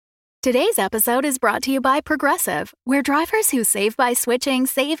Today's episode is brought to you by Progressive, where drivers who save by switching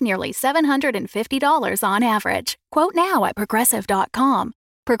save nearly $750 on average. Quote now at Progressive.com.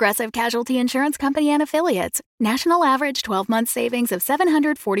 Progressive Casualty Insurance Company and Affiliates. National average 12-month savings of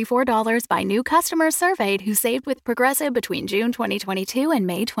 $744 by new customers surveyed who saved with Progressive between June 2022 and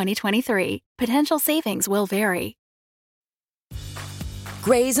May 2023. Potential savings will vary.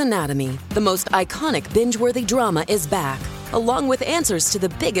 Grey's Anatomy, the most iconic binge-worthy drama, is back, along with answers to the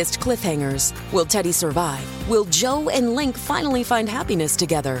biggest cliffhangers. Will Teddy survive? Will Joe and Link finally find happiness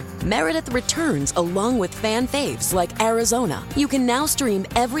together? Meredith returns along with fan faves like Arizona. You can now stream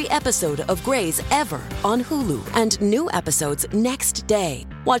every episode of Grey's ever on Hulu, and new episodes next day.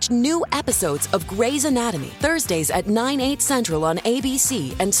 Watch new episodes of Grey's Anatomy Thursdays at 9/8 Central on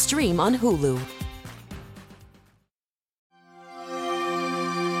ABC and stream on Hulu.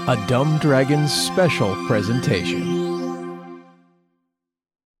 A Dumb Dragons special presentation.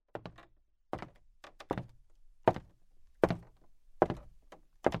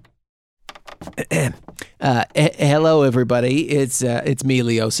 Hello, everybody. It's me,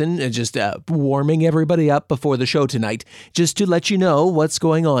 Leosin, just warming everybody up before the show tonight, just to let you know what's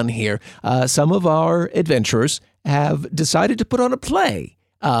going on here. Some of our adventurers have decided to put on a play.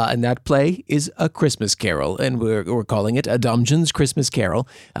 And that play is A Christmas Carol, and we're calling it A Dumbgeon's Christmas Carol.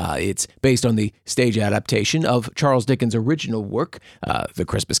 It's based on the stage adaptation of Charles Dickens' original work, The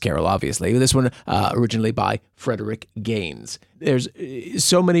Christmas Carol, obviously. This one originally by Frederick Gaines. There's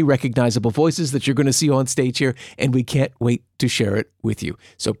so many recognizable voices that you're going to see on stage here, and we can't wait to share it with you.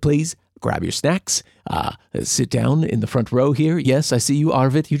 So please grab your snacks, sit down in the front row here. Yes, I see you,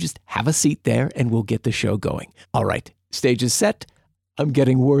 Arvid. You just have a seat there, and we'll get the show going. All right, stage is set. I'm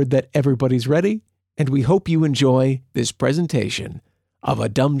getting word that everybody's ready, and we hope you enjoy this presentation of A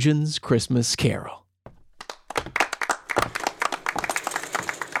Dumbgeon's Christmas Carol.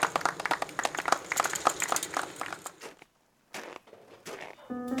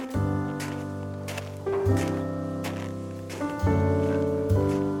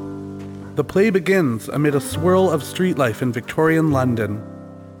 The play begins amid a swirl of street life in Victorian London.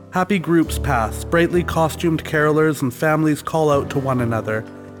 Happy groups pass, brightly costumed carolers and families call out to one another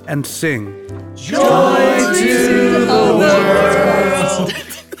and sing, "Joy to the world!"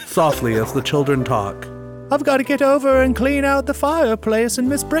 softly as the children talk. I've got to get over and clean out the fireplace in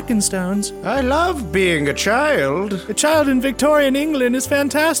Miss Brickenstone's. I love being a child. A child in Victorian England is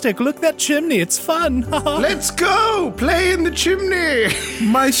fantastic. Look that chimney, it's fun. Let's go! Play in the chimney!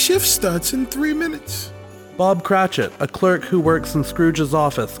 My shift starts in 3 minutes. Bob Cratchit, a clerk who works in Scrooge's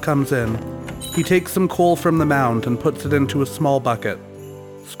office, comes in. He takes some coal from the mound and puts it into a small bucket.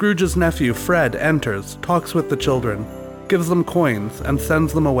 Scrooge's nephew, Fred, enters, talks with the children, gives them coins, and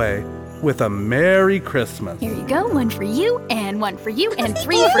sends them away with a Merry Christmas. Here you go, one for you, and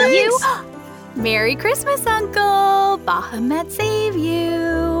 3 for you. Merry Christmas, Uncle! Bahamut save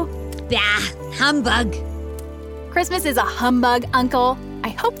you! Bah, humbug. Christmas is a humbug, Uncle. I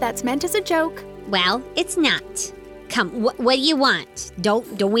hope that's meant as a joke. Well, it's not. Come, what do you want? Don't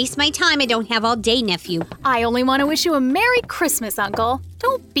waste my time. I don't have all day, nephew. I only want to wish you a Merry Christmas, Uncle.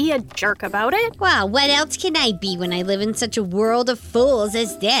 Don't be a jerk about it. Well, what else can I be when I live in such a world of fools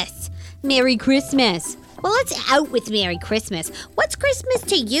as this? Merry Christmas. Well, let's out with Merry Christmas. What's Christmas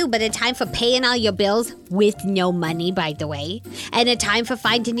to you but a time for paying all your bills, with no money, by the way, and a time for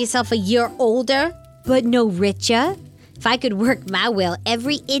finding yourself a year older, but no richer? If I could work my will,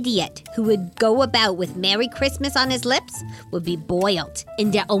 every idiot who would go about with Merry Christmas on his lips would be boiled in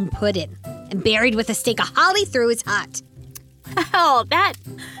their own pudding and buried with a stake of holly through his heart. Oh, that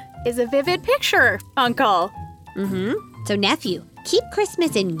is a vivid picture, Uncle. So, nephew, keep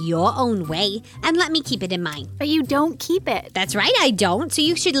Christmas in your own way and let me keep it in mine. But you don't keep it. That's right, I don't, so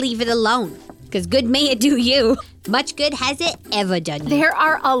you should leave it alone. Because good may it do you. Much good has it ever done you. There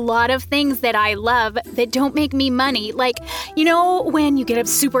are a lot of things that I love that don't make me money. Like, you know, when you get up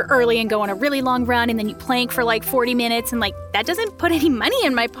super early and go on a really long run and then you plank for like 40 minutes and like, that doesn't put any money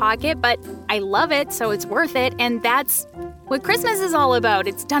in my pocket, but I love it, so it's worth it. And that's what Christmas is all about.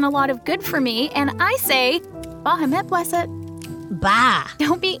 It's done a lot of good for me. And I say, Bahamut bless it. Bah.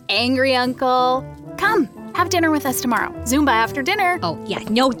 Don't be angry, Uncle. Come, have dinner with us tomorrow. Zumba after dinner. Oh, yeah,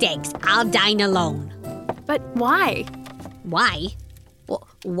 no thanks. I'll dine alone. But why? Why? Well,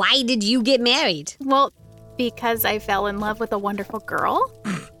 why did you get married? Well, because I fell in love with a wonderful girl.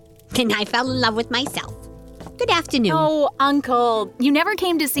 And I fell in love with myself. Good afternoon. Oh, Uncle, you never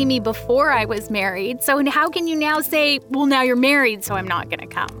came to see me before I was married, so how can you now say, well, now you're married, so I'm not gonna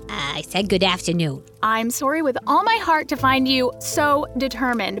come? I said good afternoon. I'm sorry with all my heart to find you so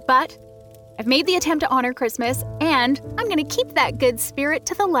determined, but I've made the attempt to honor Christmas, and I'm going to keep that good spirit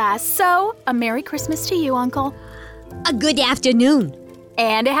to the last. So, a Merry Christmas to you, Uncle. A good afternoon.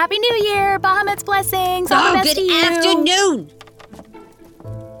 And a Happy New Year. Bahamut's blessings. All the best to you. Good afternoon.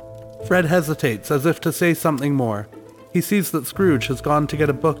 Fred hesitates as if to say something more. He sees that Scrooge has gone to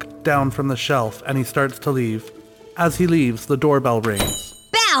get a book down from the shelf, and he starts to leave. As he leaves, the doorbell rings.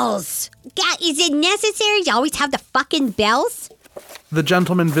 Bells! God, is it necessary to always have the fucking bells? The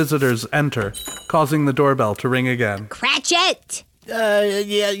gentlemen visitors enter, causing the doorbell to ring again. Cratchit!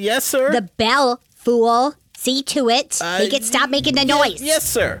 Yes, sir? The bell, fool. See to it. Make it stop making the noise. Yes,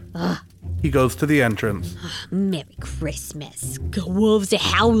 sir. He goes to the entrance. Merry Christmas. Go wolves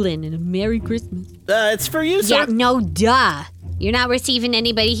a-howling and a Merry Christmas. It's for you, sir. Yeah, no, duh. You're not receiving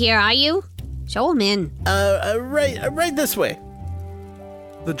anybody here, are you? Show 'em in. Right this way.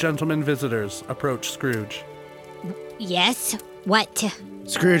 The gentlemen visitors approach Scrooge. Yes? What?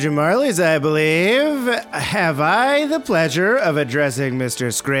 Scrooge and Marley's, I believe. Have I the pleasure of addressing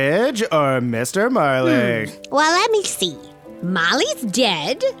Mr. Scrooge or Mr. Marley? Well, let me see. Molly's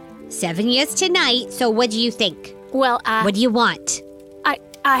dead. 7 years tonight, so what do you think? Well, What do you want?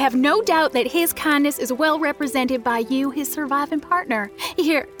 I have no doubt that his kindness is well represented by you, his surviving partner.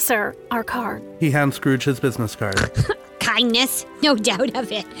 Here, sir, our card. He hands Scrooge his business card. Kindness? No doubt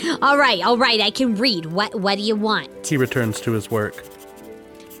of it. All right, I can read. What do you want? He returns to his work.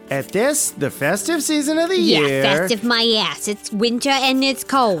 At this, the festive season of the year. Yeah, festive my ass. It's winter and it's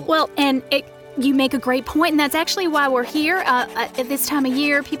cold. Well, and you make a great point, and that's actually why we're here. At this time of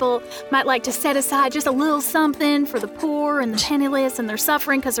year, people might like to set aside just a little something for the poor and the penniless, and they're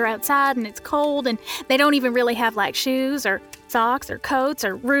suffering because they're outside and it's cold, and they don't even really have like shoes or socks or coats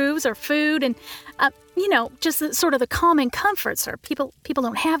or roofs or food, and just sort of the common comforts. Or people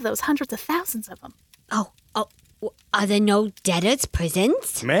don't have those, hundreds of thousands of them. Oh, are there no debtors'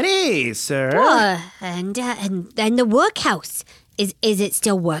 prisons? Many, sir. And the workhouse is it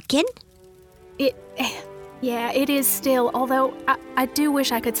still working? It is still, although I do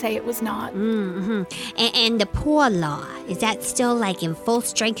wish I could say it was not. Mm-hmm. And the poor law, is that still like in full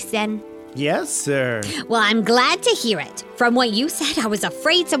strength then? Yes, sir. Well, I'm glad to hear it. From what you said, I was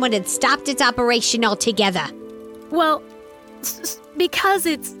afraid someone had stopped its operation altogether. Well, because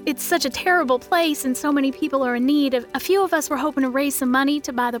it's such a terrible place and so many people are in need, a few of us were hoping to raise some money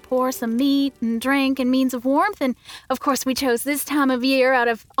to buy the poor some meat and drink and means of warmth. And of course, we chose this time of year out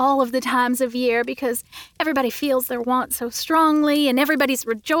of all of the times of year because everybody feels their want so strongly and everybody's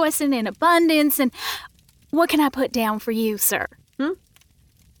rejoicing in abundance. And what can I put down for you, sir?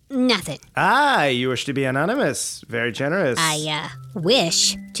 Nothing. You wish to be anonymous. Very generous. I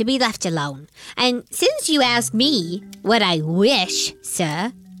wish to be left alone. And since you asked me what I wish,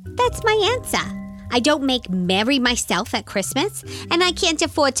 sir, that's my answer. I don't make merry myself at Christmas, and I can't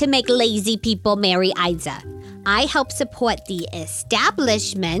afford to make lazy people merry either. I help support the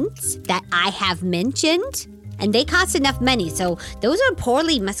establishments that I have mentioned, and they cost enough money, so those who are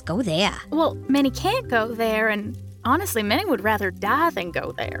poorly must go there. Well, many can't go there, and honestly, many would rather die than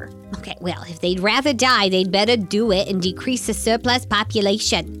go there. Okay, well, if they'd rather die, they'd better do it and decrease the surplus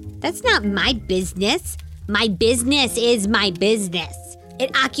population. That's not my business. My business is my business.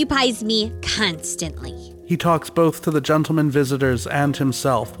 It occupies me constantly. He talks both to the gentlemen visitors and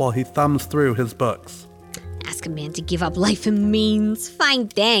himself while he thumbs through his books. Ask a man to give up life and means. Fine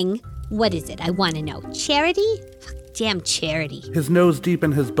thing. What is it? I want to know. Charity? Fuck, damn charity. His nose deep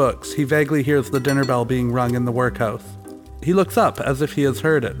in his books, he vaguely hears the dinner bell being rung in the workhouse. He looks up as if he has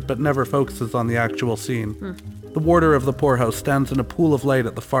heard it, but never focuses on the actual scene. The warder of the poorhouse stands in a pool of light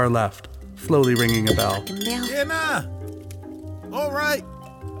at the far left, slowly ringing a bell. Dinner! All right.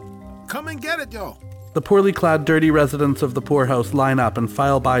 Come and get it, yo. The poorly clad, dirty residents of the poorhouse line up and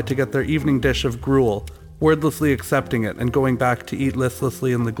file by to get their evening dish of gruel, wordlessly accepting it and going back to eat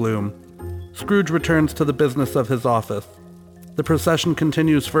listlessly in the gloom. Scrooge returns to the business of his office. The procession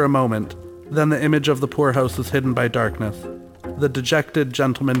continues for a moment, then the image of the poorhouse is hidden by darkness. The dejected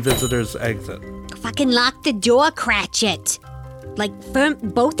gentlemen visitors exit. Fucking lock the door, Cratchit. Like,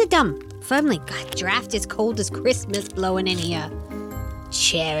 both of them. Firmly. God, draft is cold as Christmas blowing in here.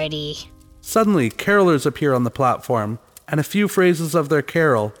 Charity. Suddenly, carolers appear on the platform, and a few phrases of their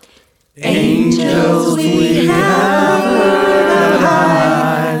carol, Angels we have heard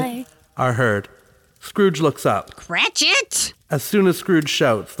high, are heard. Scrooge looks up. Cratchit! As soon as Scrooge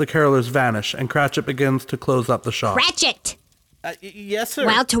shouts, the carolers vanish, and Cratchit begins to close up the shop. Cratchit! Yes, sir.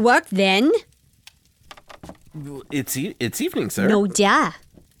 Well, to work then. It's evening, sir. No duh.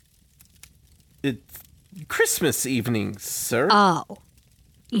 It's Christmas evening, sir. Oh.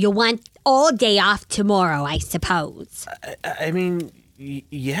 You want all day off tomorrow, I suppose. I mean,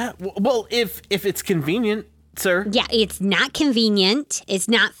 Yeah, well, if it's convenient, sir. Yeah, it's not convenient. It's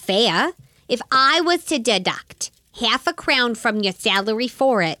not fair. If I was to deduct half a crown from your salary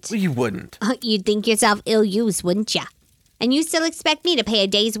for it... Well, you wouldn't. You'd think yourself ill-used, wouldn't you? And you still expect me to pay a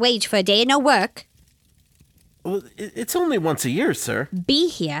day's wage for a day of no work? Well, it's only once a year, sir. Be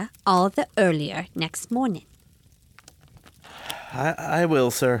here all the earlier next morning. I will,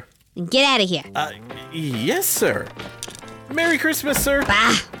 sir. And get out of here. Yes, sir. Merry Christmas, sir.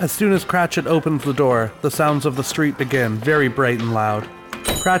 Bah! As soon as Cratchit opens the door, the sounds of the street begin, very bright and loud.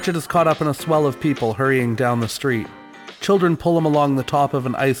 Cratchit is caught up in a swell of people hurrying down the street. Children pull him along the top of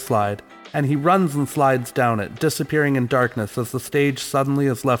an ice slide, and he runs and slides down it, disappearing in darkness as the stage suddenly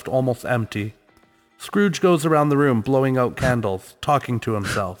is left almost empty. Scrooge goes around the room blowing out candles, talking to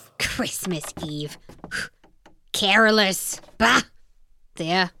himself. Christmas Eve. Carolers. Bah!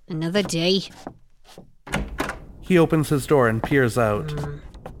 There, another day. He opens his door and peers out.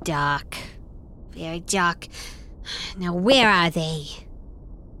 Dark. Very dark. Now where are they?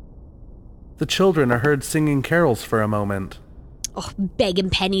 The children are heard singing carols for a moment. Oh, begging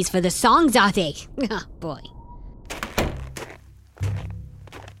pennies for the songs, are they? Oh, boy.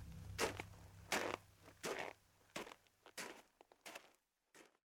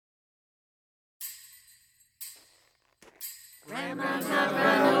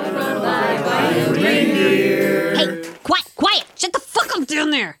 Hey, quiet! Shut the fuck up down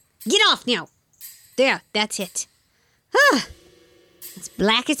there! Get off now! There, that's it. It's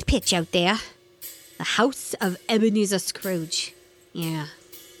black as pitch out there. The house of Ebenezer Scrooge. Yeah.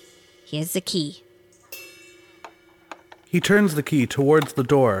 Here's the key. He turns the key towards the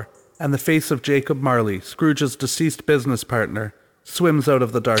door, and the face of Jacob Marley, Scrooge's deceased business partner, swims out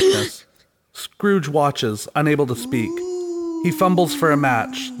of the darkness. Scrooge watches, unable to speak. He fumbles for a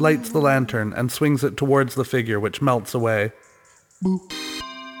match, lights the lantern, and swings it towards the figure, which melts away. Boop.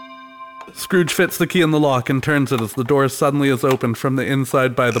 Scrooge fits the key in the lock and turns it as the door suddenly is opened from the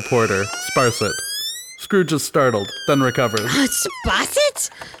inside by the porter, Sparsit. Scrooge is startled, then recovers. Sparsit?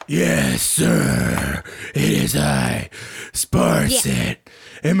 Yes, sir. It is I, Sparsit,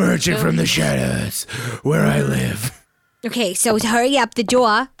 emerging from the shadows where I live. Okay, so hurry up the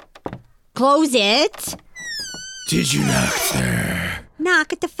door. Close it. Did you knock, sir?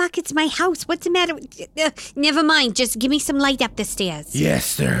 Knock? What the fuck? It's my house. What's the matter? Never mind. Just give me some light up the stairs. Yes,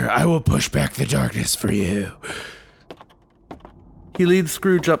 sir. I will push back the darkness for you. He leads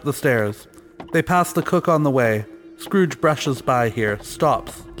Scrooge up the stairs. They pass the cook on the way. Scrooge brushes by here,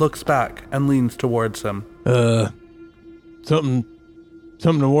 stops, looks back, and leans towards him. Something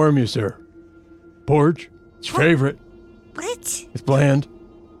to warm you, sir. Porridge. It's your favorite. What? It's bland.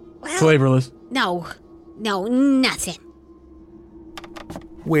 Well, flavorless. No, nothing.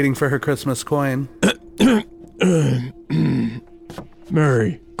 Waiting for her Christmas coin.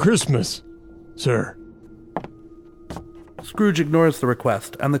 Merry Christmas, sir. Scrooge ignores the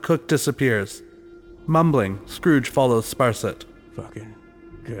request, and the cook disappears. Mumbling, Scrooge follows Sparsit. Fucking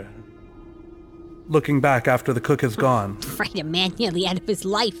good. Looking back after the cook is gone. Afraid a man nearly out of his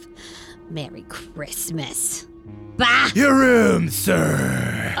life. Merry Christmas. Bah! Your room,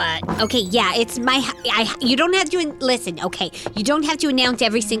 sir. Okay, yeah, it's my... you don't have to... Listen, okay, you don't have to announce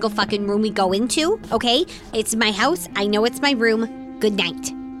every single fucking room we go into, okay? It's my house. I know it's my room. Good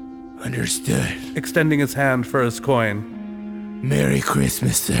night. Understood. Extending his hand for his coin. Merry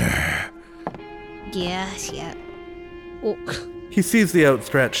Christmas, sir. Yes, yeah. Oh. He sees the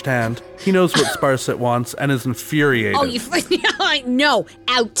outstretched hand. He knows what Sparsit wants and is infuriated. Oh, you... No,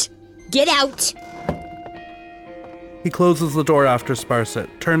 out. Get out. He closes the door after Sparsit,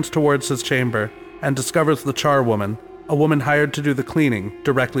 turns towards his chamber, and discovers the charwoman, a woman hired to do the cleaning,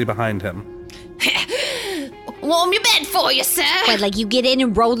 directly behind him. Warm your bed for you, sir. What, like you get in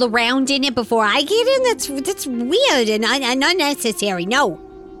and roll around in it before I get in? That's weird and unnecessary. No.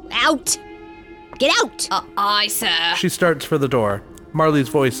 Out. Get out. Aye, sir. She starts for the door. Marley's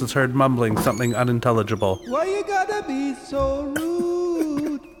voice is heard mumbling something unintelligible. Why you gotta be so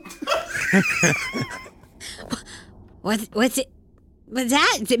rude? What's it? What's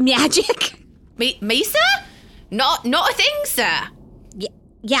that? Is it magic? Me, sir? Not a thing, sir.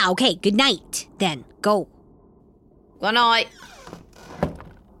 Yeah, okay. Good night, then. Go. Good night.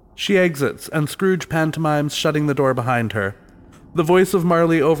 She exits, and Scrooge pantomimes shutting the door behind her. The voice of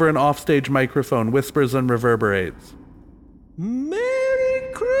Marley over an offstage microphone whispers and reverberates.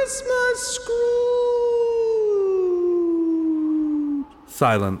 Merry Christmas, Scrooge!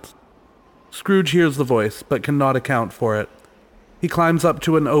 Silence. Scrooge hears the voice, but cannot account for it. He climbs up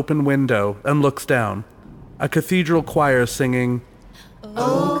to an open window and looks down. A cathedral choir singing,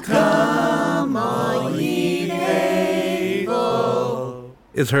 Oh, come all ye faithful,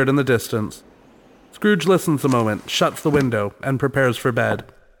 is heard in the distance. Scrooge listens a moment, shuts the window, and prepares for bed.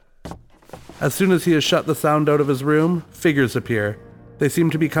 As soon as he has shut the sound out of his room, figures appear. They seem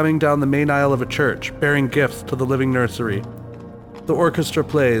to be coming down the main aisle of a church, bearing gifts to the living nursery. The orchestra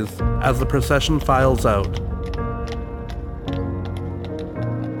plays as the procession files out.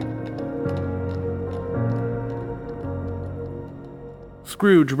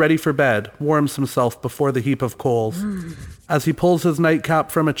 Scrooge, ready for bed, warms himself before the heap of coals. As he pulls his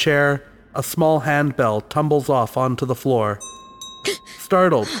nightcap from a chair, a small handbell tumbles off onto the floor.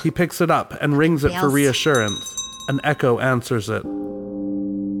 Startled, he picks it up and rings it for reassurance. An echo answers it.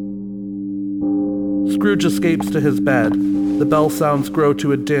 Scrooge escapes to his bed. The bell sounds grow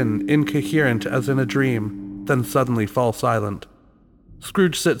to a din, incoherent as in a dream, then suddenly fall silent.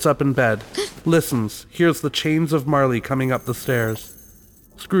 Scrooge sits up in bed, listens, hears the chains of Marley coming up the stairs.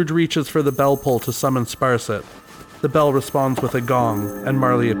 Scrooge reaches for the bell pull to summon Sparsit. The bell responds with a gong, and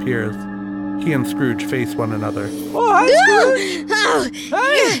Marley appears. He and Scrooge face one another. Oh, hi, Scrooge! Oh,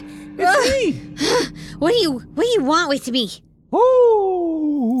 Hey, it's me! What do you want with me? Oh,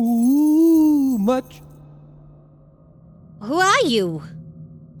 much. Who are you?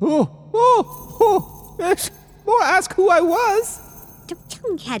 More ask who I was. Don't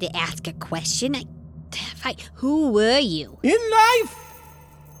tell me how to ask a question. Who were you? In life,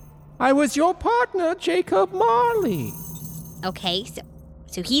 I was your partner, Jacob Marley. Okay,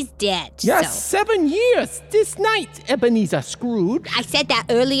 so he's dead. Yes, so. 7 years this night, Ebenezer Scrooge. I said that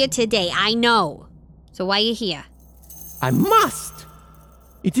earlier today, I know. So why are you here? I must.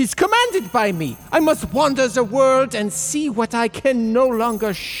 It is commanded by me. I must wander the world and see what I can no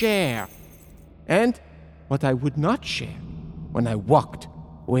longer share. And what I would not share when I walked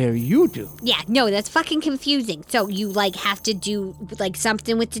where you do. Yeah, no, that's fucking confusing. So you, have to do,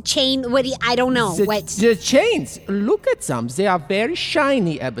 something with the chain? I don't know. The chains, look at them. They are very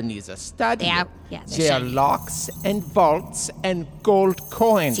shiny, Ebenezer. Study They are, them. yeah, They they're are shiny. locks and vaults and gold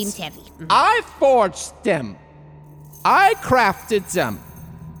coins. Seems heavy. Mhm. I forged them. I crafted them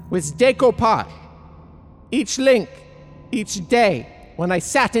with decoupage. Each link, each day, when I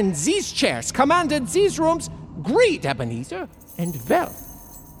sat in these chairs, commanded these rooms, greet Ebenezer, and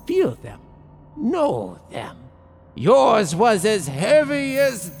feel them, know them. Yours was as heavy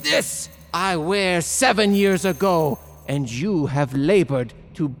as this I wear 7 years ago, and you have labored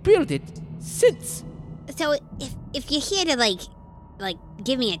to build it since. So if you're here to,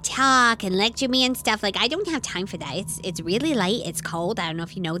 give me a talk and lecture me and stuff, I don't have time for that. It's really late, it's cold, I don't know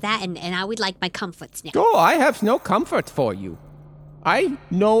if you know that, and I would like my comforts now. Oh, I have no comfort for you. I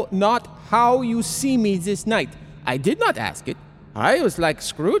know not how you see me this night. I did not ask it. I was like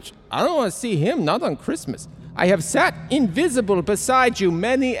Scrooge. I don't want to see him, not on Christmas. I have sat invisible beside you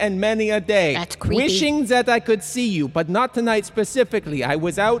many and many a day. That's creepy. Wishing that I could see you, but not tonight specifically. I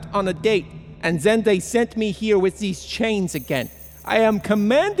was out on a date, and then they sent me here with these chains again. I am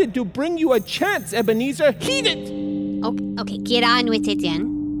commanded to bring you a chance, Ebenezer. Heed it! Okay, get on with it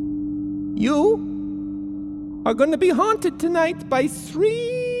then. You are going to be haunted tonight by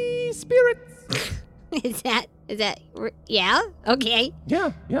 3 spirits. Is that, yeah? Okay.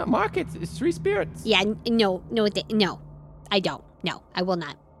 Yeah, mark it. It's 3 spirits. Yeah, no, I don't. No, I will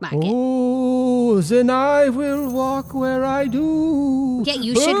not mark it. Oh, then I will walk where I do. Yeah,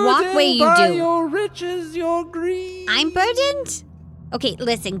 you should walk where you by do. Your riches, your greed. I'm burdened? Okay,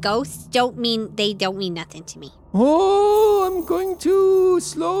 listen, ghosts don't mean nothing to me. Oh, I'm going to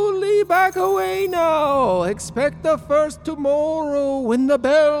slowly back away now. Expect the first tomorrow when the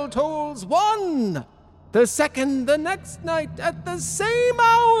bell tolls 1. The second the next night at the same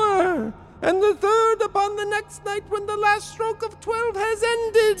hour. And the third upon the next night when the last stroke of 12 has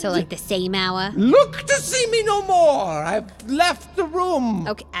ended. So the same hour? Look to see me no more. I've left the room.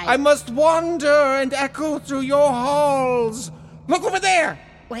 Okay, I must wander and echo through your halls. Look over there.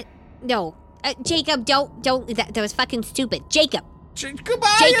 What? No. Jacob, don't. That was fucking stupid. Jacob.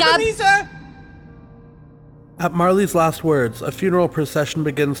 Goodbye, Jacob. Ebenezer. At Marley's last words, a funeral procession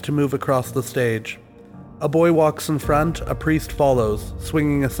begins to move across the stage. A boy walks in front, a priest follows,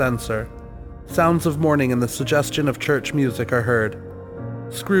 swinging a censer. Sounds of mourning and the suggestion of church music are heard.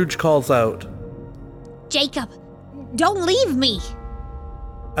 Scrooge calls out, Jacob, don't leave me.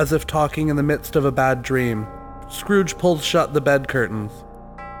 As if talking in the midst of a bad dream, Scrooge pulls shut the bed curtains.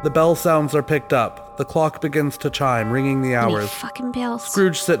 The bell sounds are picked up. The clock begins to chime, ringing the hours. Fucking bells.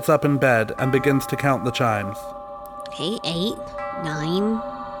 Scrooge sits up in bed and begins to count the chimes. Okay, 8, 9,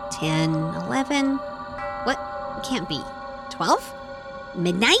 10, 11. What? It can't be. 12?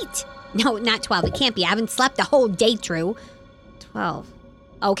 Midnight? No, not 12. It can't be. I haven't slept the whole day through. 12.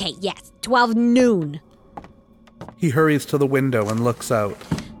 Okay, yes. 12 noon. He hurries to the window and looks out.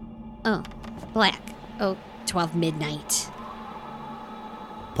 Oh, black. Oh, 12 midnight.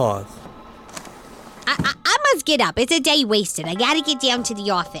 Pause. I must get up. It's a day wasted. I gotta get down to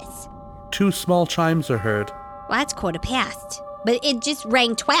the office. 2 small chimes are heard. Well, that's 15:15. But it just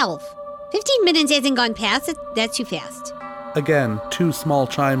rang 12. 15 minutes hasn't gone past. That's too fast. Again, 2 small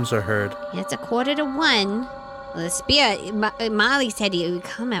chimes are heard. It's 1:45. Well, the spirit, Molly said he would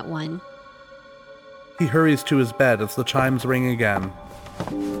come at 1. He hurries to his bed as the chimes ring again.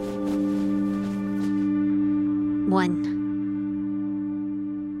 1.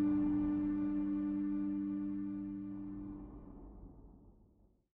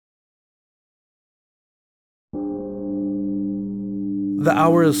 The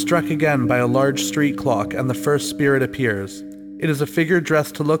hour is struck again by a large street clock, and the first spirit appears. It is a figure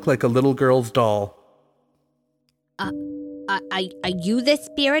dressed to look like a little girl's doll. Are you the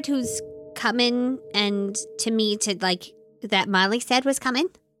spirit who's coming and to me to, like, that Molly said was coming?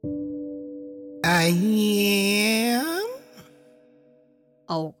 I am?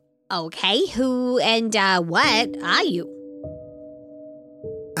 Oh, okay. Who and what are you?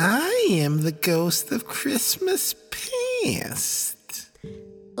 I am the ghost of Christmas past.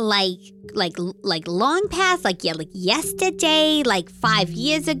 Like long past, like yesterday, like 5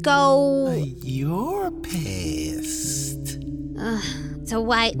 years ago. Your past. So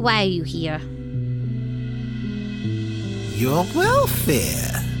why are you here? Your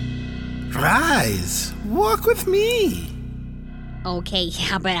welfare. Rise, walk with me. Okay,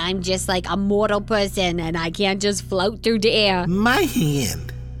 yeah, but I'm just like a mortal person and I can't just float through the air. My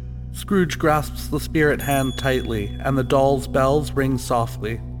hand. Scrooge grasps the spirit hand tightly, and the doll's bells ring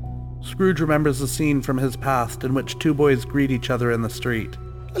softly. Scrooge remembers a scene from his past in which 2 boys greet each other in the street.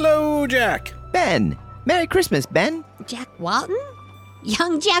 Hello, Jack. Ben. Merry Christmas, Ben. Jack Walton?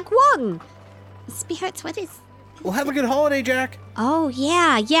 Young Jack Walton. Spirits, what is... Well, have a good holiday, Jack. Oh,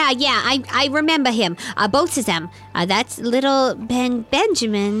 yeah. I remember him. Both of them. That's little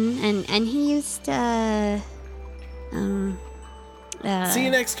Benjamin, and he used to... See you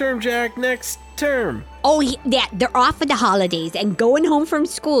next term, Jack. Next term. Oh, they're off for the holidays and going home from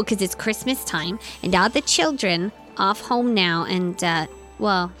school because it's Christmas time, and all the children off home now. And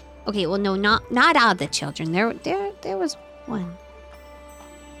no, not all the children. There was one.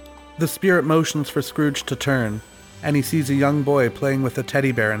 The spirit motions for Scrooge to turn, and he sees a young boy playing with a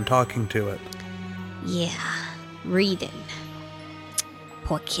teddy bear and talking to it. Yeah, reading.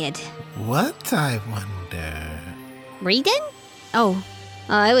 Poor kid. What, I wonder? Reading? Oh,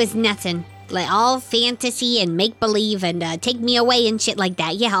 it was nothing. Like all fantasy and make-believe and take me away and shit like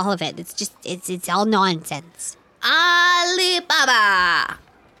that. Yeah, all of it. It's just, it's all nonsense. Alibaba!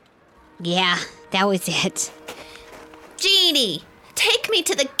 Yeah, that was it. Genie, take me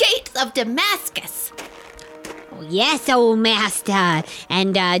to the gates of Damascus. Oh, yes, old master.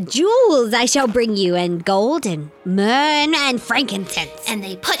 And jewels I shall bring you, and gold and myrrh and frankincense. And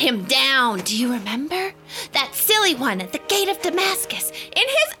they put him down, do you remember? That silly one at the gate of Damascus, in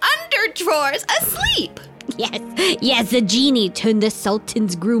his underdrawers, asleep. Yes, the genie turned the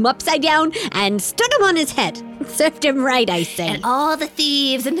Sultan's groom upside down and stood him on his head. Served him right, I say. And all the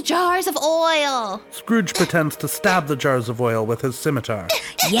thieves in the jars of oil. Scrooge pretends to stab the jars of oil with his scimitar.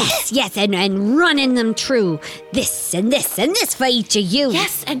 Yes, and running them true. This and this and this for each of you.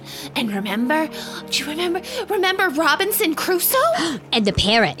 Yes, and remember, do you remember Robinson Crusoe? And the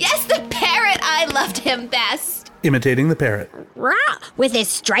parrot. Yes, the parrot. I loved him best. Imitating the parrot. Rah! With his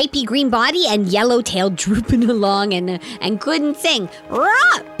stripy green body and yellow tail drooping along and couldn't sing.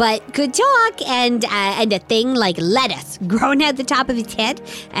 Rah! But could talk and a thing like lettuce growing out the top of his head.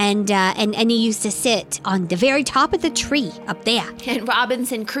 And he used to sit on the very top of the tree up there. And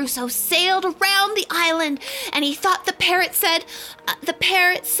Robinson Crusoe sailed around the island and he thought the parrot said,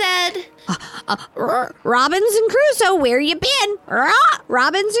 Robinson Crusoe, where you been?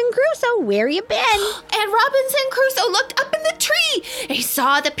 Robinson Crusoe, where you been? And Robinson Crusoe looked up in the tree. He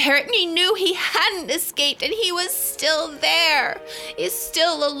saw the parrot and he knew he hadn't escaped and he was still there. He's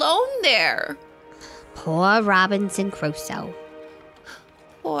still alone there. Poor Robinson Crusoe.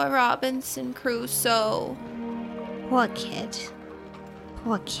 Poor Robinson Crusoe. Poor kid.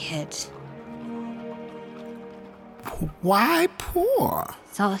 Poor kid. Why poor?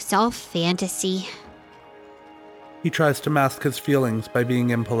 It's all fantasy. He tries to mask his feelings by being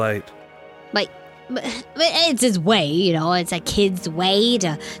impolite. But it's his way, you know. It's a kid's way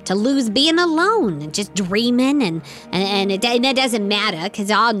to lose being alone and just dreaming, and it doesn't matter because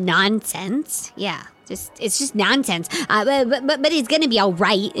it's all nonsense. Yeah, it's just nonsense. But he's gonna be all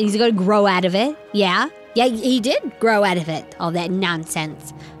right. He's gonna grow out of it. Yeah, he did grow out of it. All that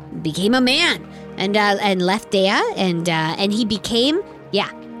nonsense. Became a man. and left there, and he became,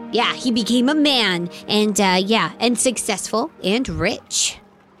 he became a man, and successful and rich.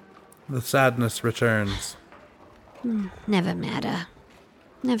 The sadness returns. Never matter.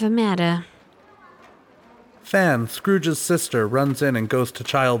 Never matter. Fan, Scrooge's sister, runs in and goes to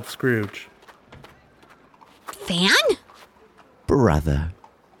Child Scrooge. Fan? Brother.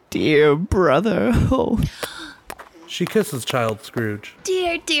 Dear brother. Oh. She kisses Child Scrooge.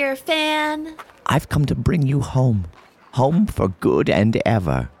 Dear, dear Fan. I've come to bring you home. Home for good and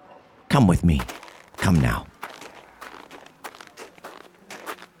ever. Come with me. Come now.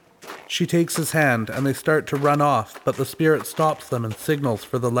 She takes his hand and they start to run off, but the spirit stops them and signals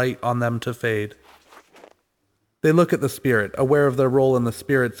for the light on them to fade. They look at the spirit, aware of their role in the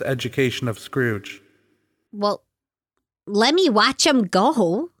spirit's education of Scrooge. Well, let me watch him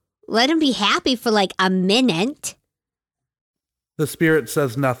go. Let him be happy for like a minute. The spirit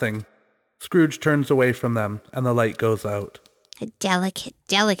says nothing. Scrooge turns away from them and the light goes out. A delicate,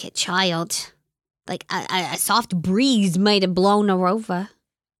 delicate child. Like a soft breeze might have blown her over.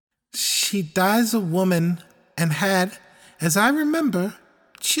 She dies a woman and had, as I remember,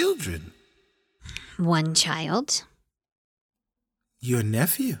 children. One child. Your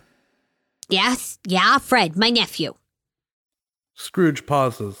nephew. Yes, Fred, my nephew. Scrooge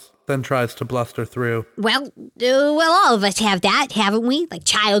pauses, then tries to bluster through. Well, all of us have that, haven't we? Like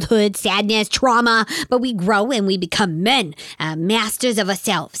childhood, sadness, trauma, but we grow and we become men, masters of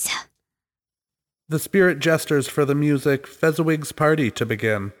ourselves. The spirit gestures for the music Fezziwig's Party to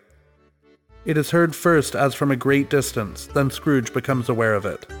begin. It is heard first as from a great distance, then Scrooge becomes aware of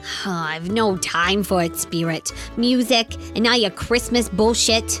it. I've no time for it, spirit. Music, and now your Christmas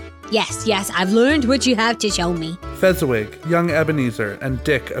bullshit. Yes, I've learned what you have to show me. Fezziwig, young Ebenezer, and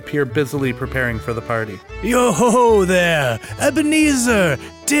Dick appear busily preparing for the party. Yo-ho there! Ebenezer!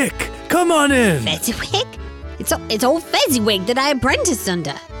 Dick, come on in! Fezziwig? It's old Fezziwig that I apprenticed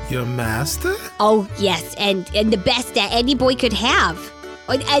under. Your master? Oh, yes, and the best that any boy could have.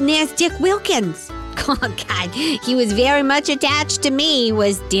 And there's Dick Wilkins. Oh, God, he was very much attached to me,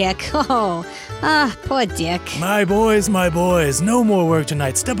 was Dick. Oh, poor Dick. My boys, no more work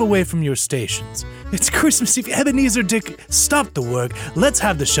tonight. Step away from your stations. It's Christmas Eve. Ebenezer, Dick, stop the work. Let's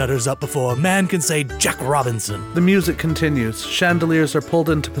have the shutters up before a man can say Jack Robinson. The music continues. Chandeliers are pulled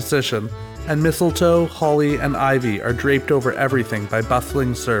into position, and mistletoe, holly, and ivy are draped over everything by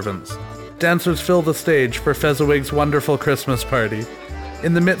bustling servants. Dancers fill the stage for Fezziwig's wonderful Christmas party.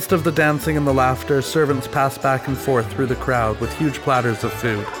 In the midst of the dancing and the laughter, servants pass back and forth through the crowd with huge platters of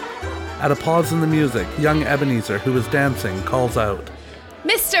food. At a pause in the music, young Ebenezer, who is dancing, calls out,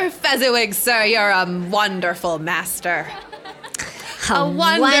 Mr. Fezziwig, sir, you're a wonderful master. A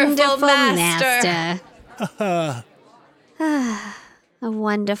wonderful master. A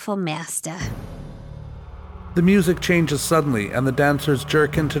wonderful master. The music changes suddenly, and the dancers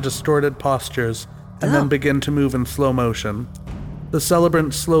jerk into distorted postures and then begin to move in slow motion. The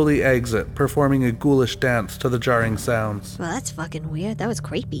celebrants slowly exit, performing a ghoulish dance to the jarring sounds. Well, that's fucking weird. That was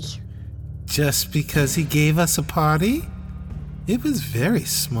creepy. Just because he gave us a party? It was very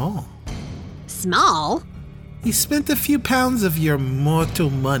small. Small? He spent a few pounds of your mortal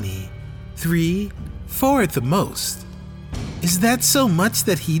money. 3, 4 at the most. Is that so much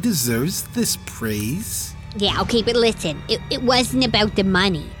that he deserves this praise? Yeah, okay, but listen. It wasn't about the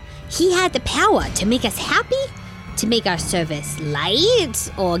money. He had the power to make us happy, to make our service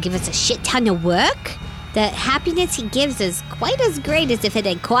light, or give us a shit ton of work. The happiness he gives is quite as great as if it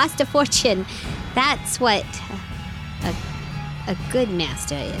had cost a fortune. That's what a good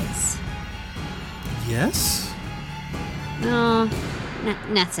master is. Yes? No,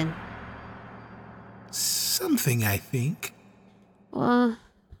 nothing. Something, I think. Well,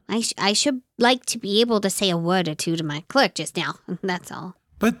 I should like to be able to say a word or two to my clerk just now. That's all.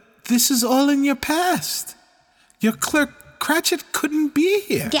 But this is all in your past. Your clerk, Cratchit, couldn't be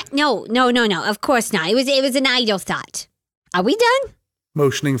here. Yeah, no. Of course not. It was an idle thought. Are we done?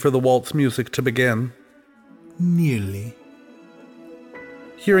 Motioning for the waltz music to begin. Nearly.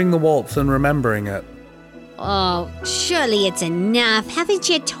 Hearing the waltz and remembering it. Oh, surely it's enough. Haven't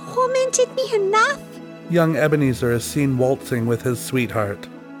you tormented me enough? Young Ebenezer is seen waltzing with his sweetheart.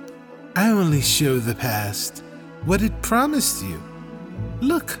 I only show the past, what it promised you.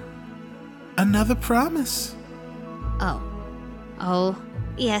 Look, another promise. Oh,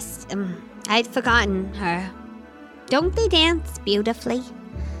 yes, I'd forgotten her. Don't they dance beautifully?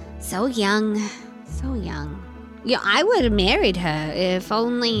 So young. Yeah, I would have married her if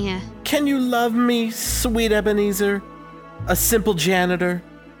only... Can you love me, sweet Ebenezer? A simple janitor.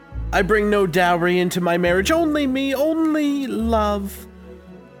 I bring no dowry into my marriage, only me, only love.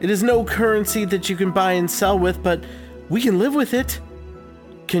 It is no currency that you can buy and sell with, but we can live with it.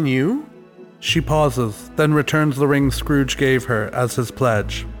 Can you? She pauses, then returns the ring Scrooge gave her as his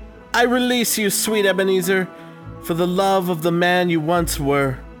pledge. I release you, sweet Ebenezer, for the love of the man you once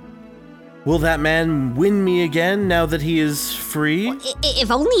were. Will that man win me again now that he is free? If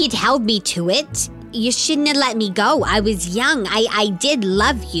only you'd held me to it. You shouldn't have let me go. I was young. I did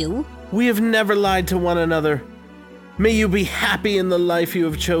love you. We have never lied to one another. May you be happy in the life you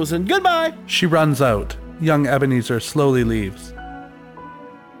have chosen. Goodbye! She runs out. Young Ebenezer slowly leaves.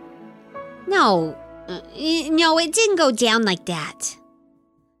 No, it didn't go down like that.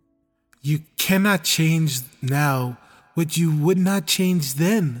 You cannot change now what you would not change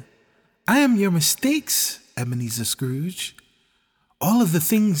then. I am your mistakes, Ebenezer Scrooge. All of the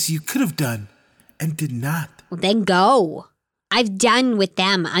things you could have done and did not. Well, then go. I've done with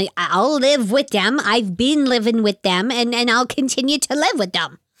them. I'll live with them. I've been living with them, and I'll continue to live with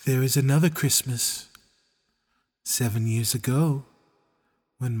them. There is another Christmas. 7 years ago,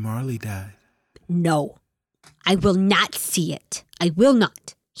 when Marley died. No, I will not see it. I will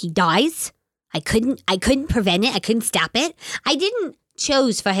not. He dies. I couldn't prevent it. I couldn't stop it. I didn't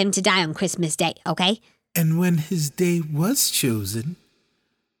choose for him to die on Christmas Day, okay? And when his day was chosen,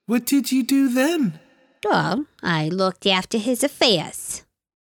 what did you do then? Well, I looked after his affairs.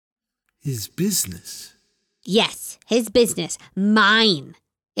 His business? Yes, his business. Mine.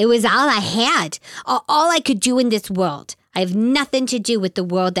 It was all I had. All I could do in this world. I have nothing to do with the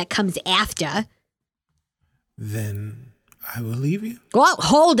world that comes after. Then I will leave you. Well,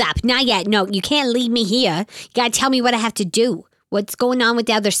 hold up. Not yet. No, you can't leave me here. You gotta tell me what I have to do. What's going on with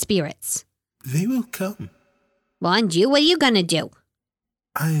the other spirits? They will come. Well, and you? What are you gonna do?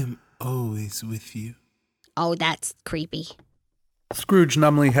 I am always with you. Oh, that's creepy. Scrooge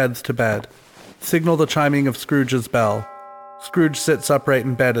numbly heads to bed. Signal the chiming of Scrooge's bell. Scrooge sits upright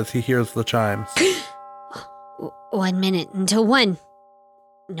in bed as he hears the chimes. 1 minute until 1.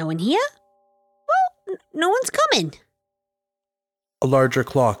 No one here? Well, no one's coming. A larger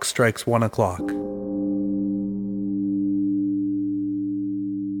clock strikes 1 o'clock.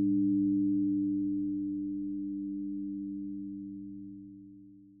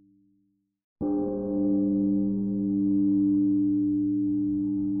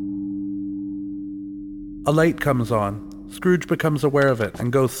 A light comes on. Scrooge becomes aware of it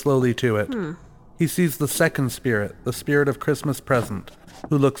and goes slowly to it. He sees the second spirit, the spirit of Christmas present,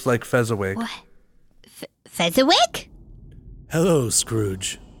 who looks like Fezziwig. What? Fezziwig? Hello,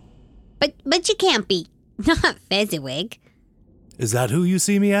 Scrooge. But you can't be not Fezziwig. Is that who you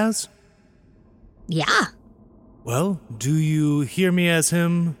see me as? Yeah. Well, do you hear me as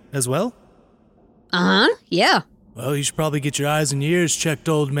him as well? Uh-huh, yeah. Well, you should probably get your eyes and ears checked,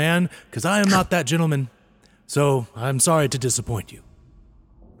 old man, because I am not that gentleman. So, I'm sorry to disappoint you.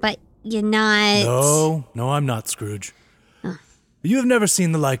 But you're not... No, I'm not, Scrooge. You have never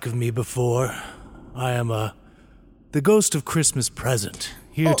seen the like of me before. I am the ghost of Christmas present,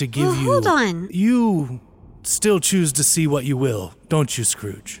 here to give you... Hold on. You still choose to see what you will, don't you,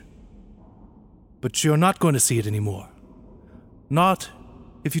 Scrooge? But you're not going to see it anymore. Not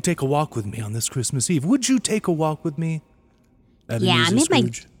if you take a walk with me on this Christmas Eve. Would you take a walk with me? Yeah, I'm in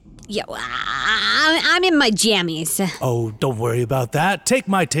Scrooge? I'm in my jammies. Oh, don't worry about that. Take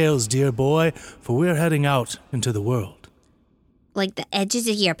my tails, dear boy, for we're heading out into the world. Like the edges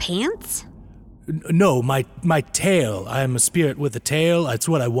of your pants? No, my tail. I am a spirit with a tail. That's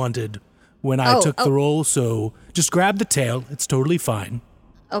what I wanted when I took the role, so just grab the tail. It's totally fine.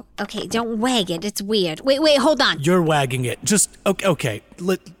 Oh, okay, don't wag it. It's weird. Wait, hold on. You're wagging it. Just, okay.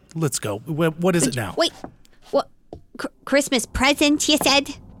 Let's go. What is it now? Wait, what? Christmas present, you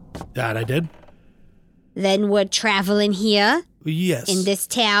said? That I did. Then we're traveling here? Yes. In this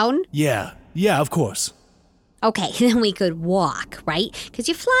town? Yeah, of course. Okay, then we could walk, right? Because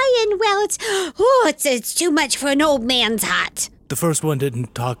you're flying, well, it's too much for an old man's heart. The first one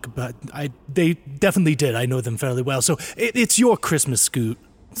didn't talk about... They definitely did. I know them fairly well. So it's your Christmas Scooge.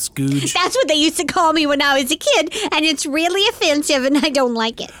 That's what they used to call me when I was a kid, and it's really offensive, and I don't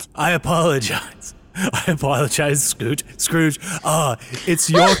like it. I apologize, Scrooge. It's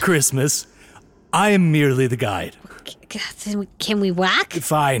your Christmas. I am merely the guide. Can we walk?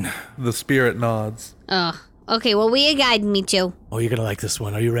 Fine. The spirit nods. Oh, okay, well, where you guiding me to? Oh, you're gonna like this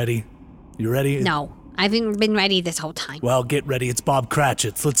one. Are you ready? You ready? No, I haven't been ready this whole time. Well, get ready. It's Bob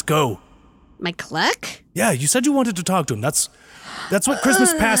Cratchit's. Let's go. My clerk? Yeah, you said you wanted to talk to him. That's what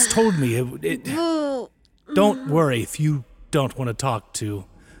Christmas Past told me. Don't worry if you don't want to talk to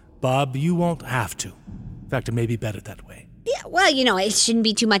Bob. You won't have to. In fact, it may be better that way. Yeah, well, it shouldn't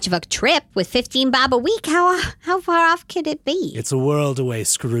be too much of a trip with 15 bob a week. How far off could it be? It's a world away,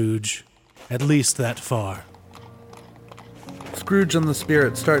 Scrooge. At least that far. Scrooge and the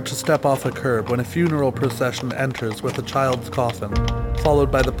spirit start to step off a curb when a funeral procession enters with a child's coffin,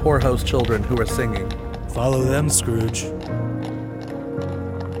 followed by the poorhouse children who are singing. Follow them, Scrooge.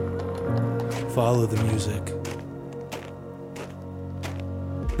 Follow the music.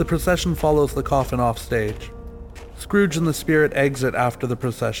 The procession follows the coffin off stage. Scrooge and the spirit exit after the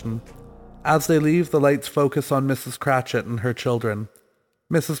procession. As they leave, the lights focus on Mrs. Cratchit and her children.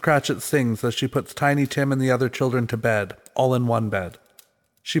 Mrs. Cratchit sings as she puts Tiny Tim and the other children to bed, all in one bed.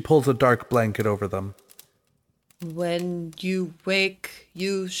 She pulls a dark blanket over them. When you wake,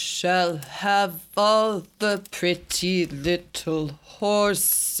 you shall have all the pretty little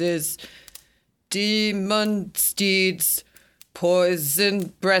horses, demon steeds,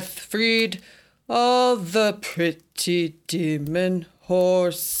 poison breath freed, all the pretty demon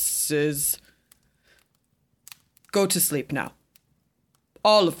horses. Go to sleep now.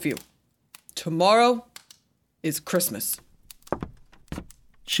 All of you. Tomorrow is Christmas.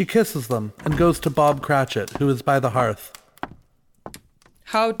 She kisses them and goes to Bob Cratchit, who is by the hearth.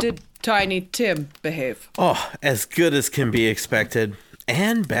 How did Tiny Tim behave? Oh, as good as can be expected.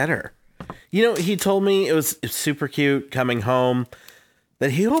 And better. He told me it was super cute coming home,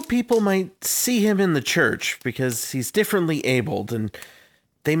 that he hoped people might see him in the church because he's differently abled and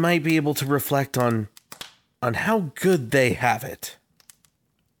they might be able to reflect on how good they have it.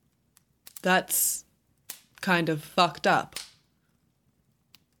 That's kind of fucked up.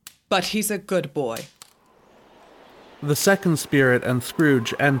 But he's a good boy. The second spirit and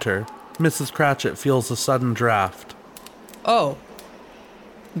Scrooge enter. Mrs. Cratchit feels a sudden draft. Oh.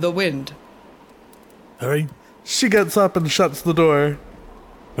 The wind. Hurry. She gets up and shuts the door.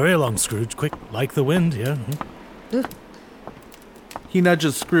 Hurry along, Scrooge. Quick, like the wind, yeah. He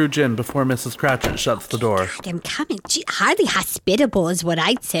nudges Scrooge in before Mrs. Cratchit shuts the door. I'm coming. Hardly hospitable is what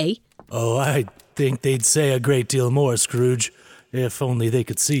I'd say. Oh, I think they'd say a great deal more, Scrooge, if only they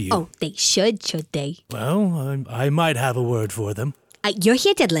could see you. Oh, they should they? Well, I might have a word for them. You're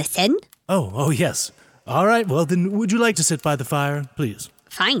here to listen? Oh, yes. All right, well, then would you like to sit by the fire, please?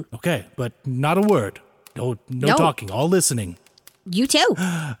 Fine. Okay, but not a word. No talking, all listening. You too.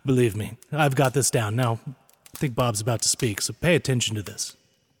 Believe me, I've got this down. Now, I think Bob's about to speak, so pay attention to this.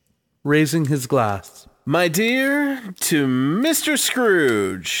 Raising his glass. My dear, to Mr.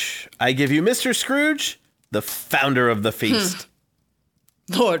 Scrooge, I give you Mr. Scrooge, the founder of the feast.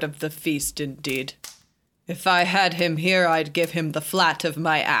 Lord of the feast, indeed. If I had him here, I'd give him the flat of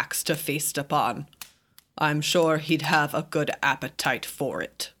my axe to feast upon. I'm sure he'd have a good appetite for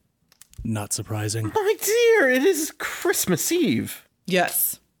it. Not surprising. My dear, it is Christmas Eve.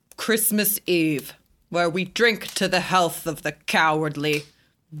 Yes, Christmas Eve, where we drink to the health of the cowardly,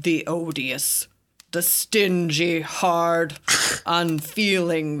 the odious, the stingy, hard,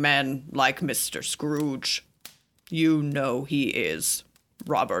 unfeeling men like Mr. Scrooge. You know he is,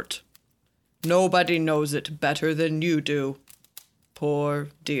 Robert. Nobody knows it better than you do. Poor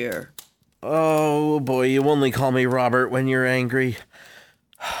dear. Oh, boy, you only call me Robert when you're angry.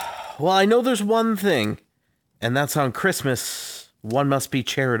 Well, I know there's one thing, and that's on Christmas, one must be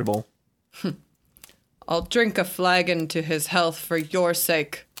charitable. I'll drink a flagon to his health for your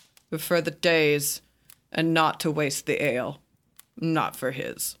sake, for the days, and not to waste the ale. Not for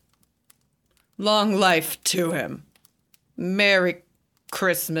his. Long life to him. Merry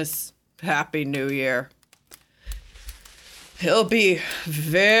Christmas. Happy New Year. He'll be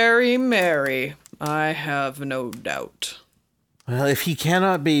very merry, I have no doubt. Well, if he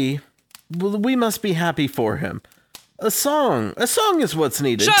cannot be, well, we must be happy for him. A song is what's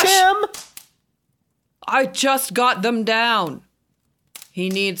needed. Shush! Tim! I just got them down. He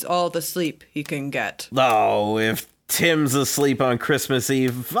needs all the sleep he can get. Oh, if Tim's asleep on Christmas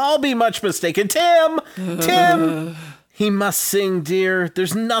Eve, I'll be much mistaken. Tim! He must sing, dear.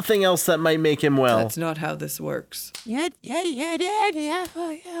 There's nothing else that might make him well. That's not how this works. Yeah, Dad. Yeah,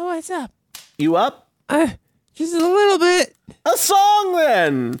 what's up? You up? Just a little bit. A song,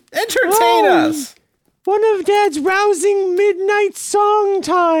 then. Entertain us. One of Dad's rousing midnight song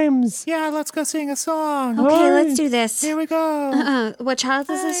times. Yeah, let's go sing a song. Okay, let's do this. Here we go. What child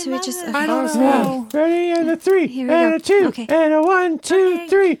is this? We just. I don't know. Ready? And a 3, Here we and go. a 2, Okay. and a 1, 2,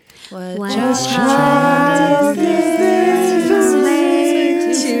 3. What child is this?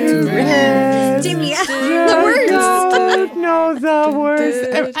 Jimmy, the words. Don't know the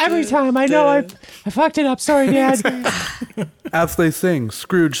words. Every time I know I fucked it up. Sorry, Dad. As they sing,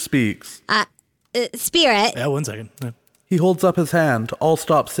 Scrooge speaks. Spirit. Yeah, 1 second. He holds up his hand, all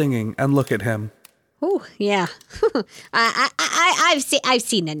stop singing, and look at him. Oh, yeah. I've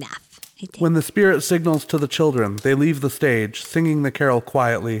seen enough. When the spirit signals to the children, they leave the stage, singing the carol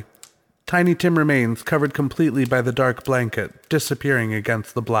quietly. Tiny Tim remains, covered completely by the dark blanket, disappearing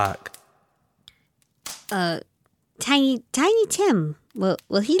against the black. Tiny Tim,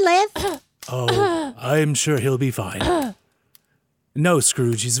 will he live? Oh, I'm sure he'll be fine. No,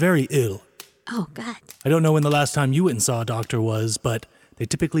 Scrooge, he's very ill. Oh, God. I don't know when the last time you went and saw a doctor was, but they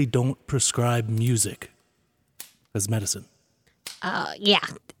typically don't prescribe music as medicine. Yeah.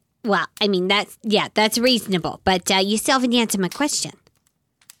 Well, I mean, that's reasonable, but you still haven't answered my question.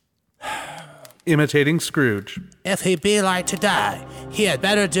 Imitating Scrooge. If he be like to die, he had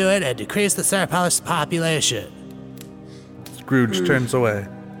better do it and decrease the surplus population. Scrooge turns away.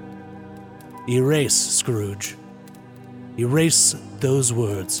 Erase, Scrooge. Erase those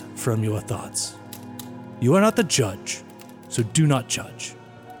words from your thoughts. You are not the judge, so do not judge.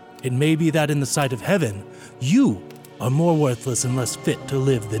 It may be that in the sight of heaven, you are more worthless and less fit to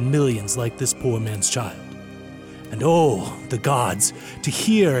live than millions like this poor man's child. And oh, the gods, to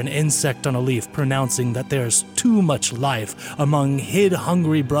hear an insect on a leaf pronouncing that there's too much life among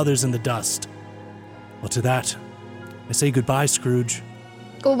hid-hungry brothers in the dust. Well, to that, I say goodbye, Scrooge.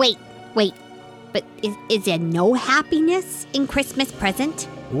 Oh, wait. But is there no happiness in Christmas present?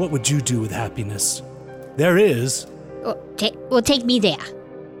 What would you do with happiness? There is. Take me there.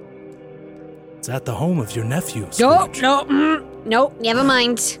 It's at the home of your nephew, Scrooge. No, never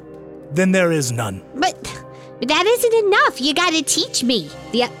mind. Then there is none. But that isn't enough. You gotta teach me.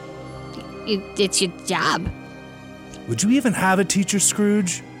 It's your job. Would you even have a teacher,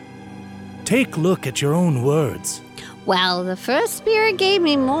 Scrooge? Take a look at your own words. Well, the first spirit gave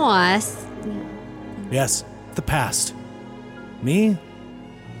me more. Yes, the past. Me?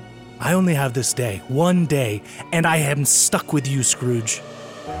 I only have this day, one day, and I am stuck with you, Scrooge.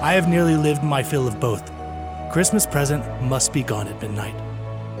 I have nearly lived my fill of both. Christmas present must be gone at midnight.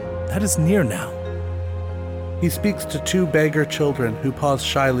 That is near now. He speaks to two beggar children who pause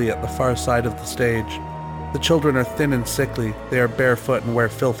shyly at the far side of the stage. The children are thin and sickly. They are barefoot and wear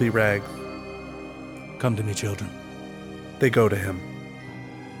filthy rags. Come to me, children. They go to him.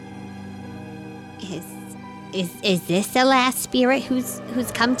 Is this the last spirit who's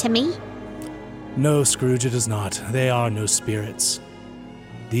come to me? No, Scrooge, it is not. They are no spirits.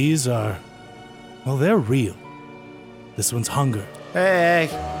 These are, well, they're real. This one's hunger. Hey.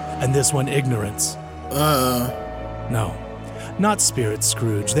 And this one ignorance. No, not spirits,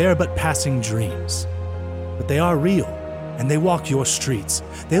 Scrooge. They are but passing dreams. But they are real, and they walk your streets.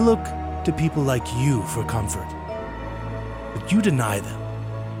 They look to people like you for comfort. But you deny them.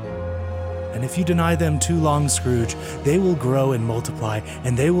 And if you deny them too long, Scrooge, they will grow and multiply,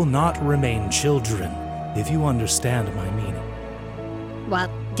 and they will not remain children, if you understand my meaning. Well,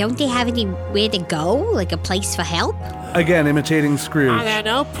 don't they have anywhere to go? Like a place for help? Again, imitating Scrooge. Are there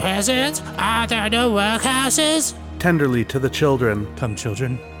no presents? Are there no workhouses? Tenderly to the children. Come,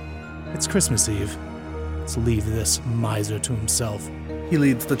 children. It's Christmas Eve. Let's leave this miser to himself. He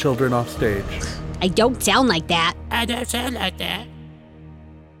leads the children off stage. I don't sound like that. I don't sound like that.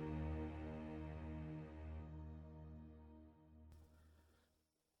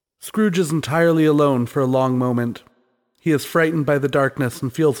 Scrooge is entirely alone for a long moment. He is frightened by the darkness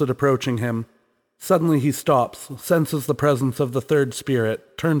and feels it approaching him. Suddenly he stops, senses the presence of the third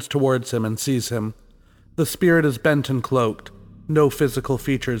spirit, turns towards him and sees him. The spirit is bent and cloaked. No physical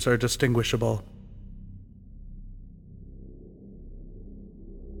features are distinguishable.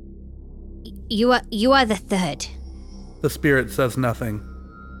 You are the third. The spirit says nothing.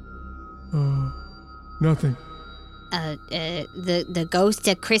 Nothing. The ghost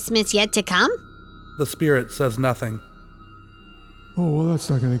of Christmas yet to come? The spirit says nothing. Oh, well, that's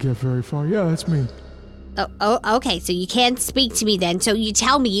not going to get very far. Yeah, that's me. Oh, okay, so you can't speak to me then, so you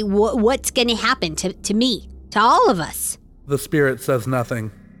tell me what's going to happen to me, to all of us. The spirit says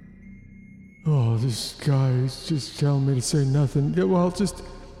nothing. Oh, this guy is just telling me to say nothing. Yeah, well, just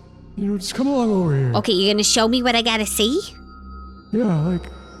come along over here. Okay, you're going to show me what I got to see? Yeah,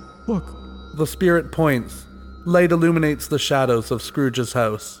 look. The spirit points. Light illuminates the shadows of Scrooge's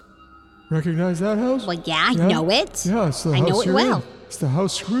house. Recognize that house? Well, yeah, I know it. Yeah, it's the house. I know it well. It's the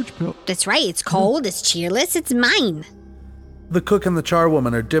house Scrooge built. That's right. It's cold, it's cheerless, it's mine. The cook and the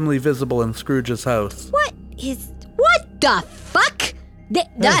charwoman are dimly visible in Scrooge's house. What the fuck?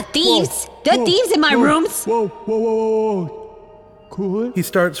 The thieves! The thieves in my rooms! Whoa. Cool it. He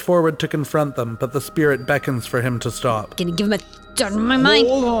starts forward to confront them, but the spirit beckons for him to stop. Gonna give him a turn in my mind.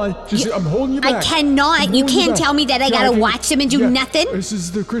 Hold on. I'm holding you back. I cannot. You can't tell me that I gotta watch them and do nothing. This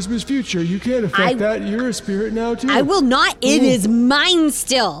is the Christmas future. You can't affect that. You're a spirit now, too. I will not. It is mine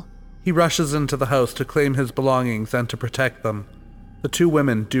still. He rushes into the house to claim his belongings and to protect them. The two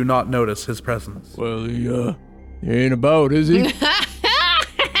women do not notice his presence. Well, he ain't about, is he?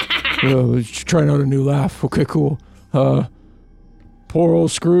 He's trying out a new laugh. Okay, cool. Poor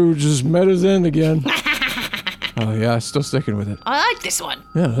old Scrooge has met his end again. Yeah, still sticking with it. I like this one.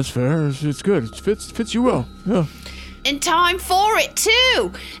 Yeah, that's fair. It's good. It fits you well. Yeah. In time for it,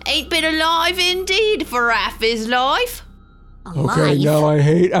 too. Ain't been alive indeed for half his life. Okay, now I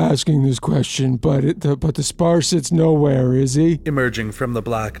hate asking this question, but the Sparsit's nowhere, is he? Emerging from the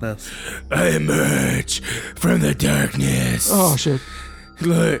blackness. I emerge from the darkness. Oh, shit.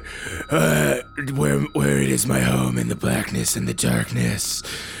 Look, where it is my home in the blackness and the darkness.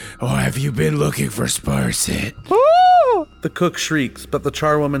 Or have you been looking for Sparsit? The cook shrieks, but the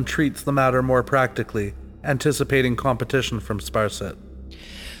charwoman treats the matter more practically, anticipating competition from Sparsit.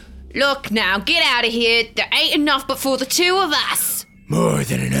 Look now, get out of here. There ain't enough but for the two of us. More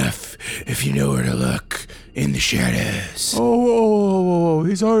than enough, if you know where to look, in the shadows. Oh,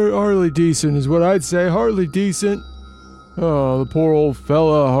 he's hardly decent is what I'd say, hardly decent. Oh, the poor old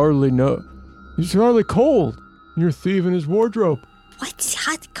fella hardly know. He's hardly cold. You're thieving his wardrobe. What's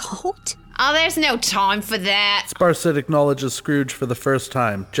hot cold? Oh, there's no time for that. Sparsit acknowledges Scrooge for the first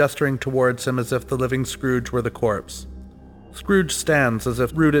time, gesturing towards him as if the living Scrooge were the corpse. Scrooge stands as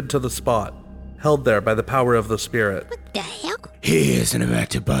if rooted to the spot, held there by the power of the spirit. What the hell? He isn't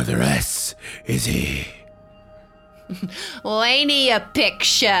about to bother us, is he? Well, ain't he a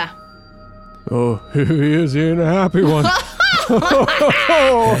picture? Oh, he is. He ain't a happy one.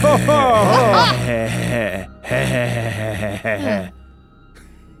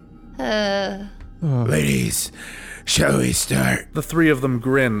 Ladies, shall we start? The three of them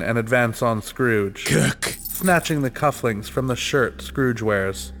grin and advance on Scrooge. Cook. Snatching the cufflinks from the shirt Scrooge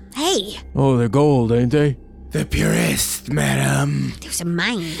wears. Hey. Oh, they're gold, ain't they? The purest, madam. Those are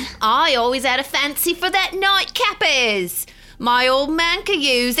mine. I always had a fancy for that nightcap is. My old man could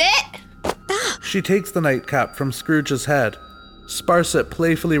use it. She takes the nightcap from Scrooge's head. Sparsit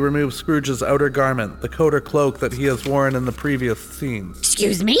playfully removes Scrooge's outer garment, the coat or cloak that he has worn in the previous scenes.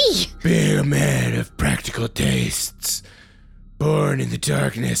 Excuse me? Being a man of practical tastes, born in the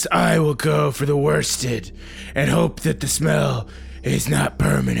darkness, I will go for the worsted and hope that the smell is not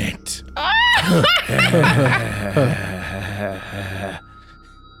permanent.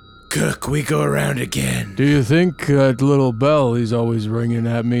 Cook, we go around again. Do you think that little bell he's always ringing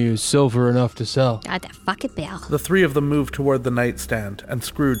at me is silver enough to sell? God, that fucking bell. The three of them move toward the nightstand, and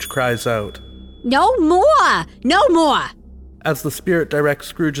Scrooge cries out, No more! No more! As the spirit directs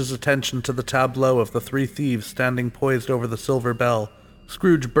Scrooge's attention to the tableau of the three thieves standing poised over the silver bell,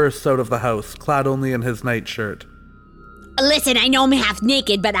 Scrooge bursts out of the house, clad only in his nightshirt. Listen, I know I'm half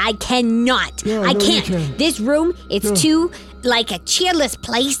naked, but I cannot. Yeah, I no, can't. you can. This room, it's too, like, a cheerless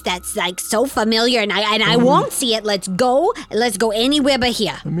place that's, like, so familiar, and I won't see it. Let's go anywhere but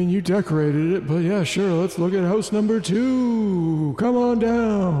here. I mean, you decorated it, but yeah, sure, let's look at house number 2. Come on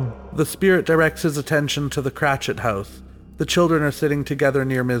down. The spirit directs his attention to the Cratchit house. The children are sitting together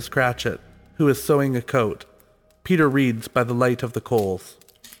near Ms. Cratchit, who is sewing a coat. Peter reads by the light of the coals.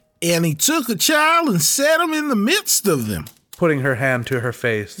 And he took a child and set him in the midst of them. Putting her hand to her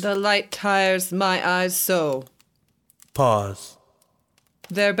face. The light tires my eyes so. Pause.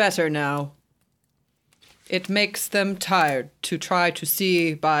 They're better now. It makes them tired to try to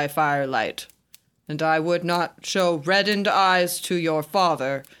see by firelight, and I would not show reddened eyes to your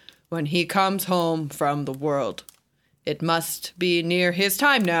father when he comes home from the world. It must be near his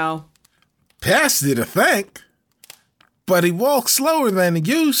time now. Past it, I think. But he walks slower than he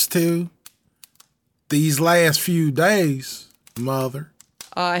used to. These last few days, Mother.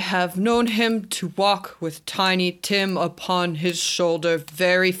 I have known him to walk with Tiny Tim upon his shoulder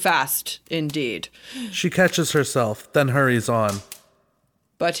very fast indeed. She catches herself, then hurries on.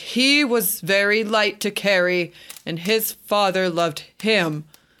 But he was very light to carry, and his father loved him,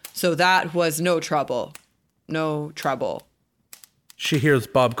 so that was no trouble. No trouble. She hears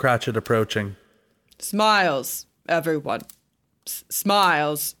Bob Cratchit approaching. Smiles, everyone.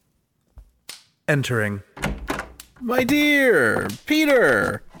 Smiles. Entering. My dear,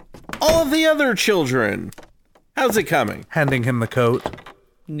 Peter, all of the other children. How's it coming? Handing him the coat.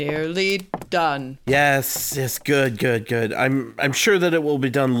 Nearly done. Yes, good. I'm sure that it will be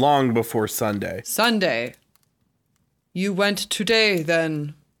done long before Sunday. Sunday. You went today,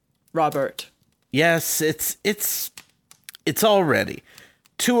 then, Robert. Yes, it's all ready.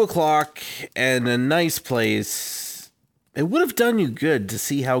 2:00 and a nice place. It would have done you good to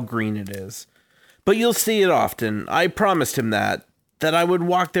see how green it is. But you'll see it often. I promised him that I would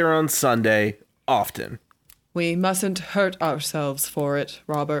walk there on Sunday often. We mustn't hurt ourselves for it,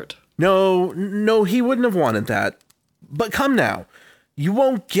 Robert. No, he wouldn't have wanted that. But come now, you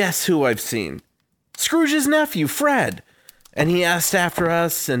won't guess who I've seen. Scrooge's nephew, Fred. And he asked after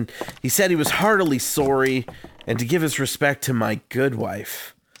us, and he said he was heartily sorry, and to give his respect to my good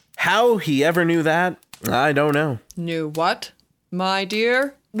wife. How he ever knew that, I don't know. Knew what, my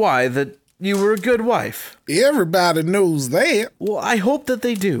dear? Why, that you were a good wife. Everybody knows that. Well, I hope that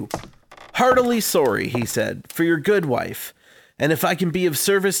they do. Heartily sorry, he said, for your good wife. And if I can be of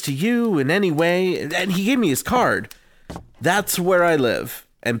service to you in any way, and he gave me his card. That's where I live.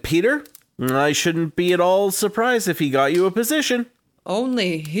 And Peter, I shouldn't be at all surprised if he got you a position.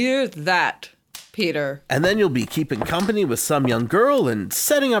 Only hear that, Peter. And then you'll be keeping company with some young girl and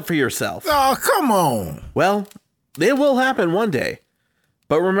setting up for yourself. Oh, come on. Well, it will happen one day.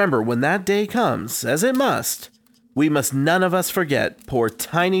 But remember, when that day comes, as it must, we must none of us forget poor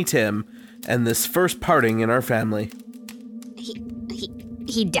Tiny Tim and this first parting in our family.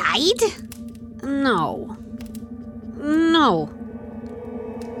 He died? No.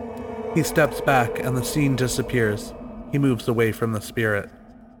 He steps back and the scene disappears. He moves away from the spirit.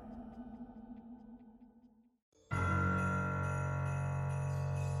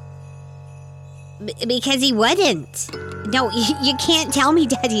 Because he wouldn't. No, you can't tell me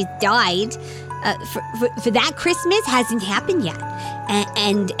Daddy died. For that Christmas hasn't happened yet.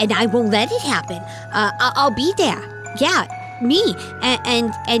 And I won't let it happen. I'll be there. Yeah, me.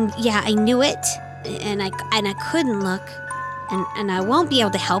 And yeah, I knew it. And I couldn't look. And I won't be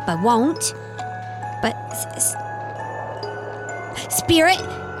able to help. I won't. But Spirit,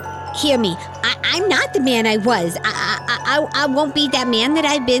 hear me. I'm not the man I was. I won't be that man that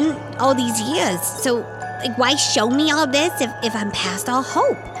I've been all these years. So, like, why show me all this if I'm past all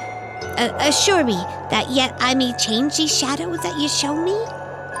hope? Assure me that yet I may change these shadows that you show me.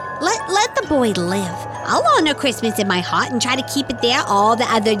 Let the boy live. I'll honor Christmas in my heart and try to keep it there all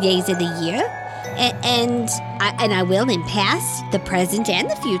the other days of the year. And I will in past, the present, and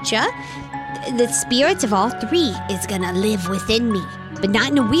the future. The spirits of all three is gonna live within me. But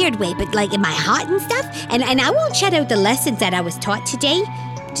not in a weird way, but like in my heart and stuff. And I won't shut out the lessons that I was taught today.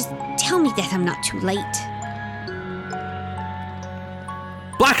 Just tell me that I'm not too late.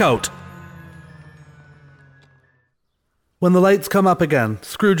 Blackout! When the lights come up again,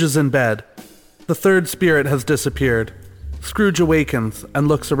 Scrooge is in bed. The third spirit has disappeared. Scrooge awakens and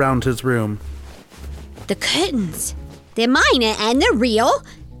looks around his room. The curtains. They're mine and they're real.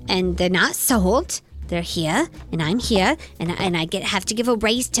 And they're not sold. They're here, and I'm here, and I have to give a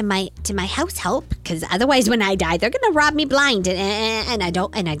raise to my house help, because otherwise, when I die, they're gonna rob me blind, and I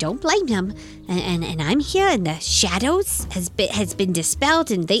don't blame them. And I'm here, and the shadows has been dispelled,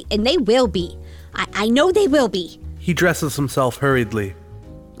 and they will be. I know they will be. He dresses himself hurriedly.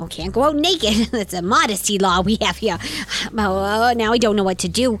 Oh, can't go out naked. That's a modesty law we have here. Oh, now I don't know what to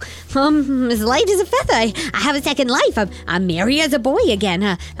do. As light as a feather. I have a second life. I'm merry as a boy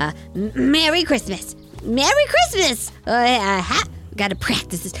again. Merry Christmas. Merry Christmas! Gotta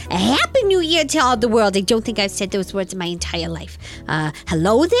practice this. A Happy New Year to all the world. I don't think I've said those words in my entire life.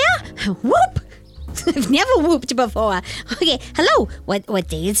 Hello there? Whoop! I've never whooped before. Okay, hello. What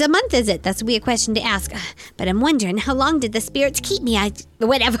day is the month is it? That's a weird question to ask. But I'm wondering, how long did the spirits keep me?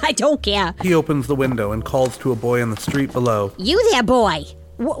 Whatever, I don't care. He opens the window and calls to a boy on the street below. You there, boy.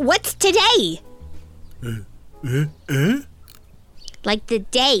 What's today? Like the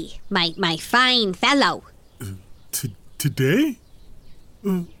day, my fine fellow. Today?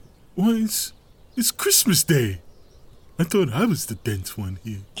 It's Christmas Day. I thought I was the dense one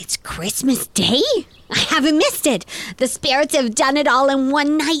here. It's Christmas Day? I haven't missed it. The spirits have done it all in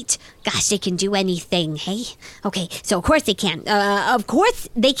one night. Gosh, they can do anything, hey? Okay, so of course they can. Of course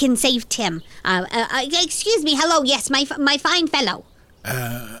they can save Tim. Excuse me, hello, yes, my fine fellow.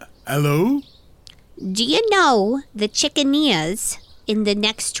 Hello? Do you know the Chickeneers in the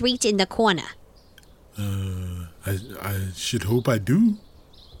next street in the corner? I should hope I do.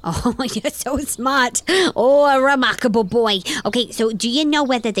 Oh, you're so smart. Oh, a remarkable boy. Okay, so do you know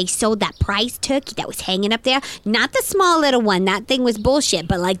whether they sold that prize turkey that was hanging up there? Not the small little one. That thing was bullshit,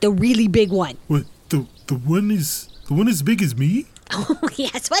 but like the really big one. What? The one as big as me? Oh,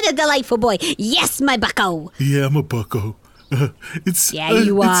 yes. What a delightful boy. Yes, my bucko. Yeah, I'm a bucko.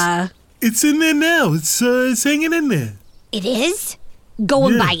 You are. It's in there now. It's hanging in there. It is? Go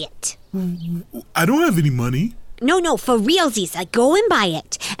and buy it. I don't have any money. No, for realsies. Go and buy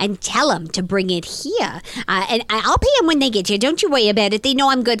it and tell them to bring it here. And I'll pay them when they get here. Don't you worry about it. They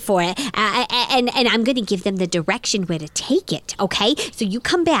know I'm good for it. And I'm going to give them the direction where to take it, okay? So you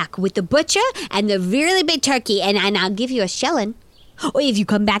come back with the butcher and the really big turkey, and I'll give you a shilling. Or if you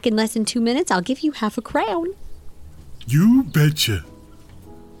come back in less than 2 minutes, I'll give you half a crown. You betcha.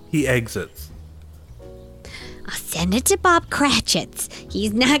 He exits. I'll send it to Bob Cratchit's.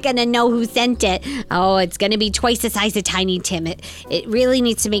 He's not gonna know who sent it. Oh, it's gonna be twice the size of Tiny Tim. It really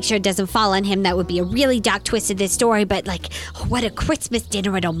needs to make sure it doesn't fall on him. That would be a really dark twist of this story, but what a Christmas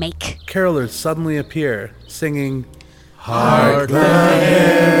dinner it'll make. Carolers suddenly appear, singing, Hark the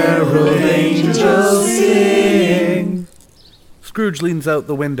herald angels sing. Scrooge leans out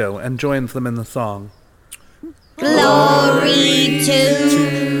the window and joins them in the song. Glory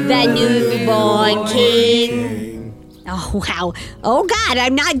to the newborn King. Oh, wow. Oh, God,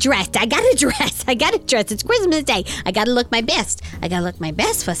 I'm not dressed. I gotta dress. It's Christmas Day. I gotta look my best.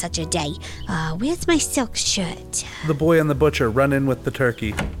 For such a day. Where's my silk shirt? The boy and the butcher run in with the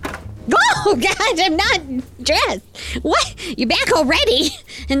turkey. Oh, God, I'm not dressed. What? You're back already?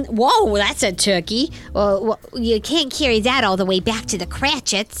 And whoa, that's a turkey. Well, you can't carry that all the way back to the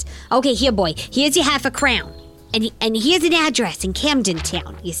Cratchits. Okay, here, boy. Here's your half a crown. And here's an address in Camden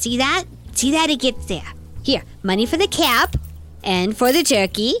Town. You see that? See that? It gets there. Here, money for the cap, and for the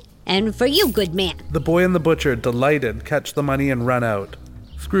turkey, and for you, good man. The boy and the butcher, delighted, catch the money and run out.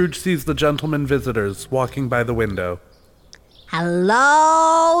 Scrooge sees the gentlemen visitors walking by the window.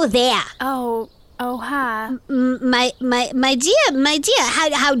 Hello there. Oh, hi. My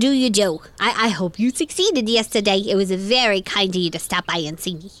dear, how do you do? I hope you succeeded yesterday. It was very kind of you to stop by and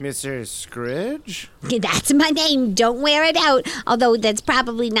see me. Mr. Scrooge? That's my name. Don't wear it out. Although that's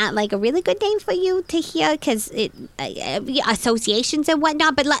probably not a really good name for you to hear because it associations and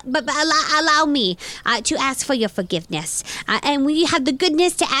whatnot. But allow me to ask for your forgiveness. And will you have the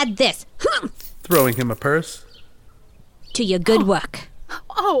goodness to add this? Throwing him a purse. To your good work.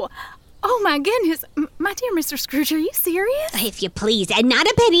 Oh my goodness. My dear Mr. Scrooge, are you serious? If you please, and not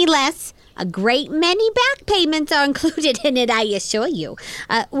a penny less. A great many back payments are included in it, I assure you.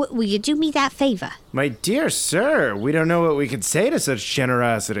 Will you do me that favor? My dear sir, we don't know what we could say to such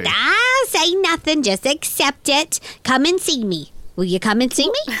generosity. Say nothing, just accept it. Come and see me. Will you come and see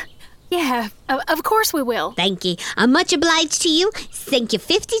me? Yeah, of course we will. Thank you. I'm much obliged to you. Thank you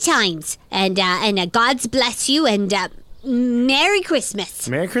 50 times. And God's bless you, and Merry Christmas.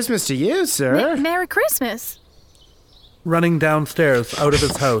 Merry Christmas to you, sir. Merry Christmas. Running downstairs out of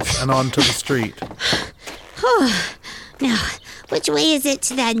his house and onto the street. Now, which way is it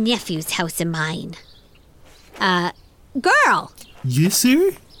to that nephew's house of mine? Girl. Yes,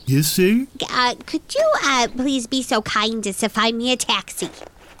 sir? Yes, sir? Could you please be so kind as to find me a taxi?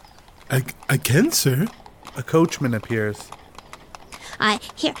 I can, sir. A coachman appears.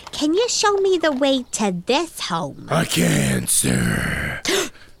 Here, can you show me the way to this home? I can, sir.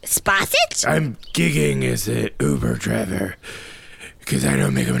 Sposset? I'm gigging as an Uber driver because I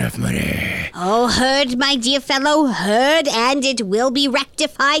don't make enough money. Oh, heard, my dear fellow, heard, and it will be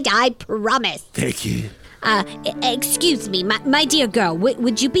rectified, I promise. Thank you. Excuse me, my dear girl,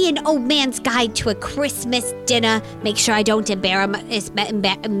 would you be an old man's guide to a Christmas dinner? Make sure I don't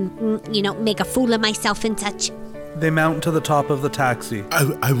make a fool of myself and such. They mount to the top of the taxi.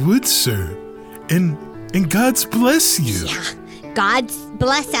 I would, sir. And God's bless you. Yeah, God's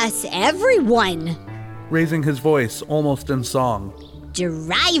bless us, everyone. Raising his voice, almost in song.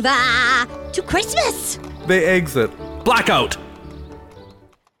 Driver to Christmas. They exit. Blackout!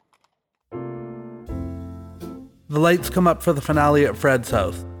 The lights come up for the finale at Fred's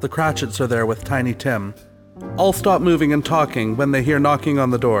house. The Cratchits are there with Tiny Tim. All stop moving and talking when they hear knocking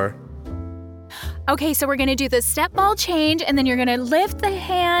on the door. Okay, so we're gonna do the step ball change, and then you're gonna lift the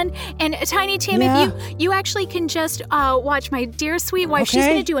hand. And Tiny Tim, Yeah. if you actually can just watch my dear sweet wife. Okay. She's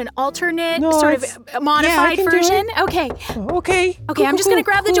gonna do an alternate No, sort of it's- modified yeah, I can do version. it. Okay. Okay. Okay, I'm just gonna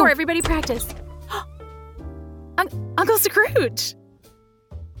grab the cool. door. Everybody practice. Uncle Scrooge.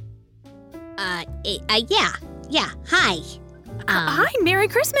 Yeah. Hi. Hi, Merry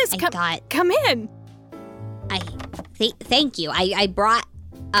Christmas. Come in. Thank you. I brought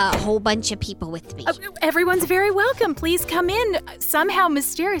a whole bunch of people with me. Everyone's very welcome. Please come in. Somehow,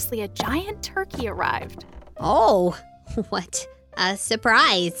 mysteriously, a giant turkey arrived. Oh, what a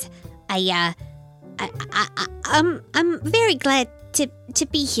surprise! I'm very glad to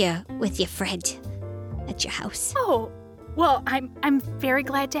be here with your friend at your house. Oh, well, I'm very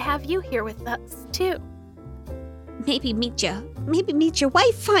glad to have you here with us too. Maybe meet your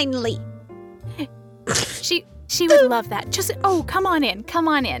wife finally. She would love that. Just come on in.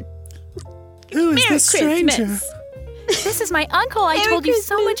 Who is Merry this stranger? Christmas. This is my uncle. I Merry told you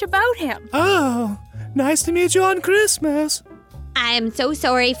so Christmas. much about him. Oh, nice to meet you on Christmas. I am so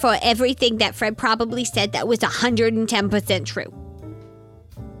sorry for everything that Fred probably said that was 110% true.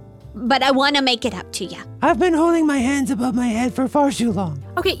 But I want to make it up to you. I've been holding my hands above my head for far too long.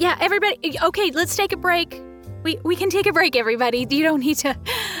 Okay, yeah, everybody. Okay, let's take a break. We can take a break, everybody. You don't need to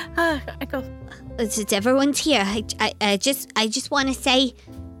go. Since everyone's here, I just want to say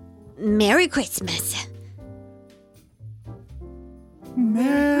Merry Christmas.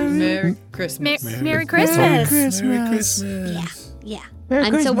 Merry Christmas. Merry Christmas. Merry Christmas. Yeah. Merry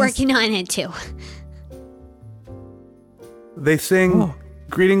I'm Christmas. still working on it too. They sing,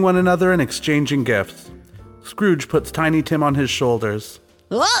 greeting one another and exchanging gifts. Scrooge puts Tiny Tim on his shoulders.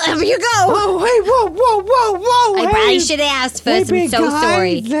 Well, there you go. Oh, hey, whoa. I hey. probably should have asked first. Hey, I'm so big guy.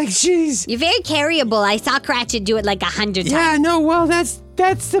 sorry. Like, jeez. You're very carryable. I saw Cratchit do it like 100 times. Yeah, no, well, that's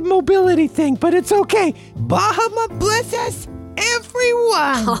the mobility thing, but it's okay. Bahama bless us,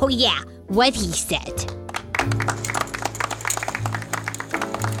 everyone. Oh, yeah. What he said.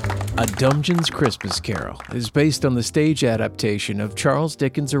 A Dungeon's Christmas Carol is based on the stage adaptation of Charles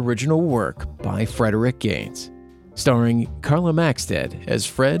Dickens' original work by Frederick Gaines, starring Carla Maxted as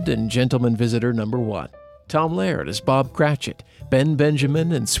Fred and Gentleman Visitor Number 1, Tom Laird as Bob Cratchit, Ben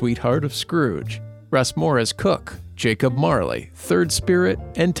Benjamin and Sweetheart of Scrooge, Russ Moore as Cook, Jacob Marley, Third Spirit,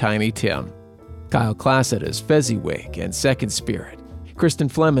 and Tiny Tim, Kyle Classett as Fezziwig and Second Spirit, Kristen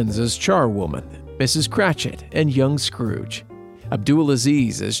Flemons as Charwoman, Mrs. Cratchit, and Young Scrooge, Abdul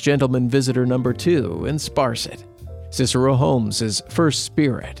Aziz as Gentleman Visitor Number 2 and Sparsit, Cicero Holmes as First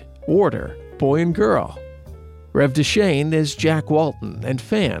Spirit, Warder, Boy and Girl, Rev Deshane as Jack Walton and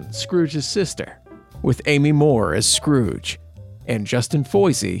Fan, Scrooge's sister, with Amy Moore as Scrooge, and Justin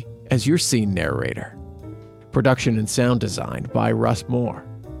Foisey as your scene narrator. Production and sound design by Russ Moore.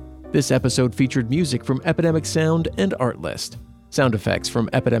 This episode featured music from Epidemic Sound and Artlist, sound effects from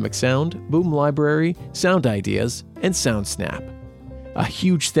Epidemic Sound, Boom Library, Sound Ideas, and SoundSnap. A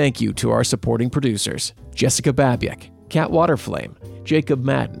huge thank you to our supporting producers, Jessica Babiak, Kat Waterflame, Jacob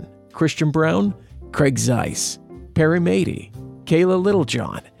Madden, Christian Brown, Craig Zeiss, Perry Mady, Kayla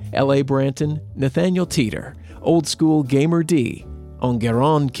Littlejohn, L.A. Branton, Nathaniel Teeter, Old School Gamer D,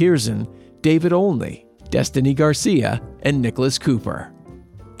 Ongeron Kierzen, David Olney, Destiny Garcia, and Nicholas Cooper.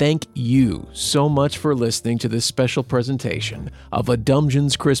 Thank you so much for listening to this special presentation of A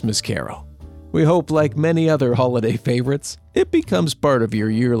Dungeon's Christmas Carol. We hope, like many other holiday favorites, it becomes part of your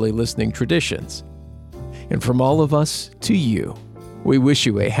yearly listening traditions. And from all of us to you, we wish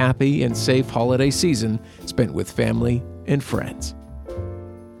you a happy and safe holiday season spent with family and friends.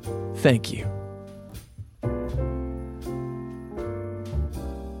 Thank you.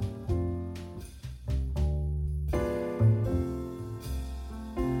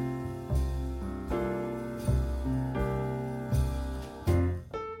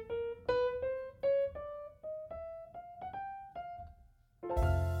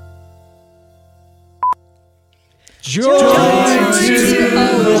 Joy to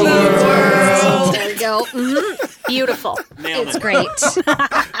the world. There we go. Mm-hmm. Beautiful. It's great.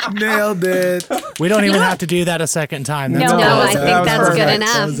 Nailed it. We don't even have to do that a second time. No, I think that's good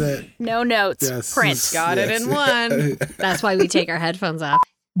enough. That was it. No notes. Yes. Print. Got it in one. That's why we take our headphones off.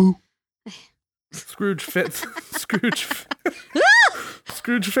 Scrooge fits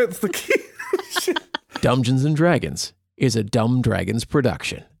the key. Dungeons and Dragons is a Dumb Dragons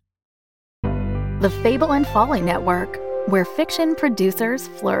production. The Fable and Folly Network, where fiction producers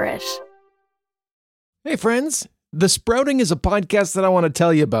flourish. Hey friends, The Sprouting is a podcast that I want to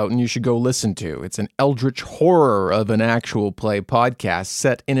tell you about and you should go listen to. It's an eldritch horror of an actual play podcast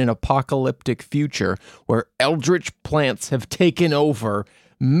set in an apocalyptic future where eldritch plants have taken over.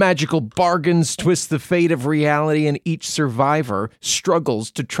 Magical bargains twist the fate of reality, and each survivor struggles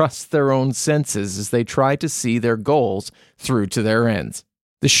to trust their own senses as they try to see their goals through to their ends.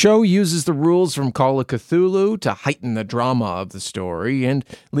 The show uses the rules from Call of Cthulhu to heighten the drama of the story and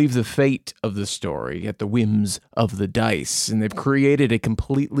leave the fate of the story at the whims of the dice, and they've created a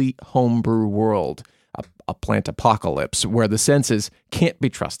completely homebrew world, a plant apocalypse where the senses can't be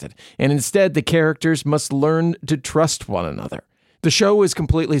trusted, and instead the characters must learn to trust one another. The show is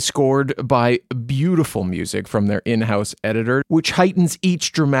completely scored by beautiful music from their in-house editor, which heightens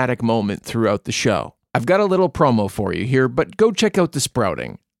each dramatic moment throughout the show. I've got a little promo for you here, but go check out The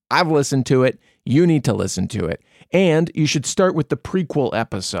Sprouting. I've listened to it, you need to listen to it, and you should start with the prequel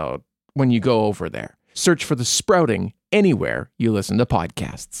episode when you go over there. Search for The Sprouting anywhere you listen to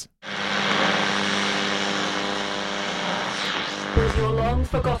podcasts. With your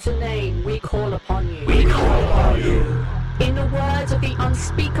long-forgotten name, we call upon you. We call upon you. In the words of the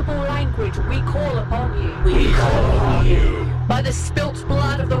unspeakable language, we call upon you. We call upon you. By the spilt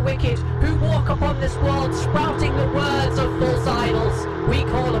blood of the wicked, who walk upon this world, sprouting the words of false idols, we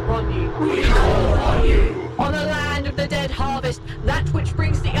call upon you. We call upon you. On the land of the dead harvest, that which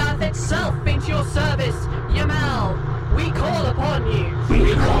brings the earth itself into your service, Yamal, we call upon you.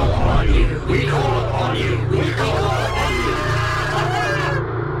 We call upon you. We call upon you. We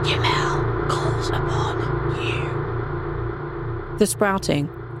The Sprouting,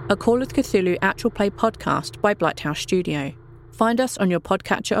 a Call of Cthulhu actual play podcast by Blighthouse Studio. Find us on your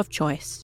podcatcher of choice.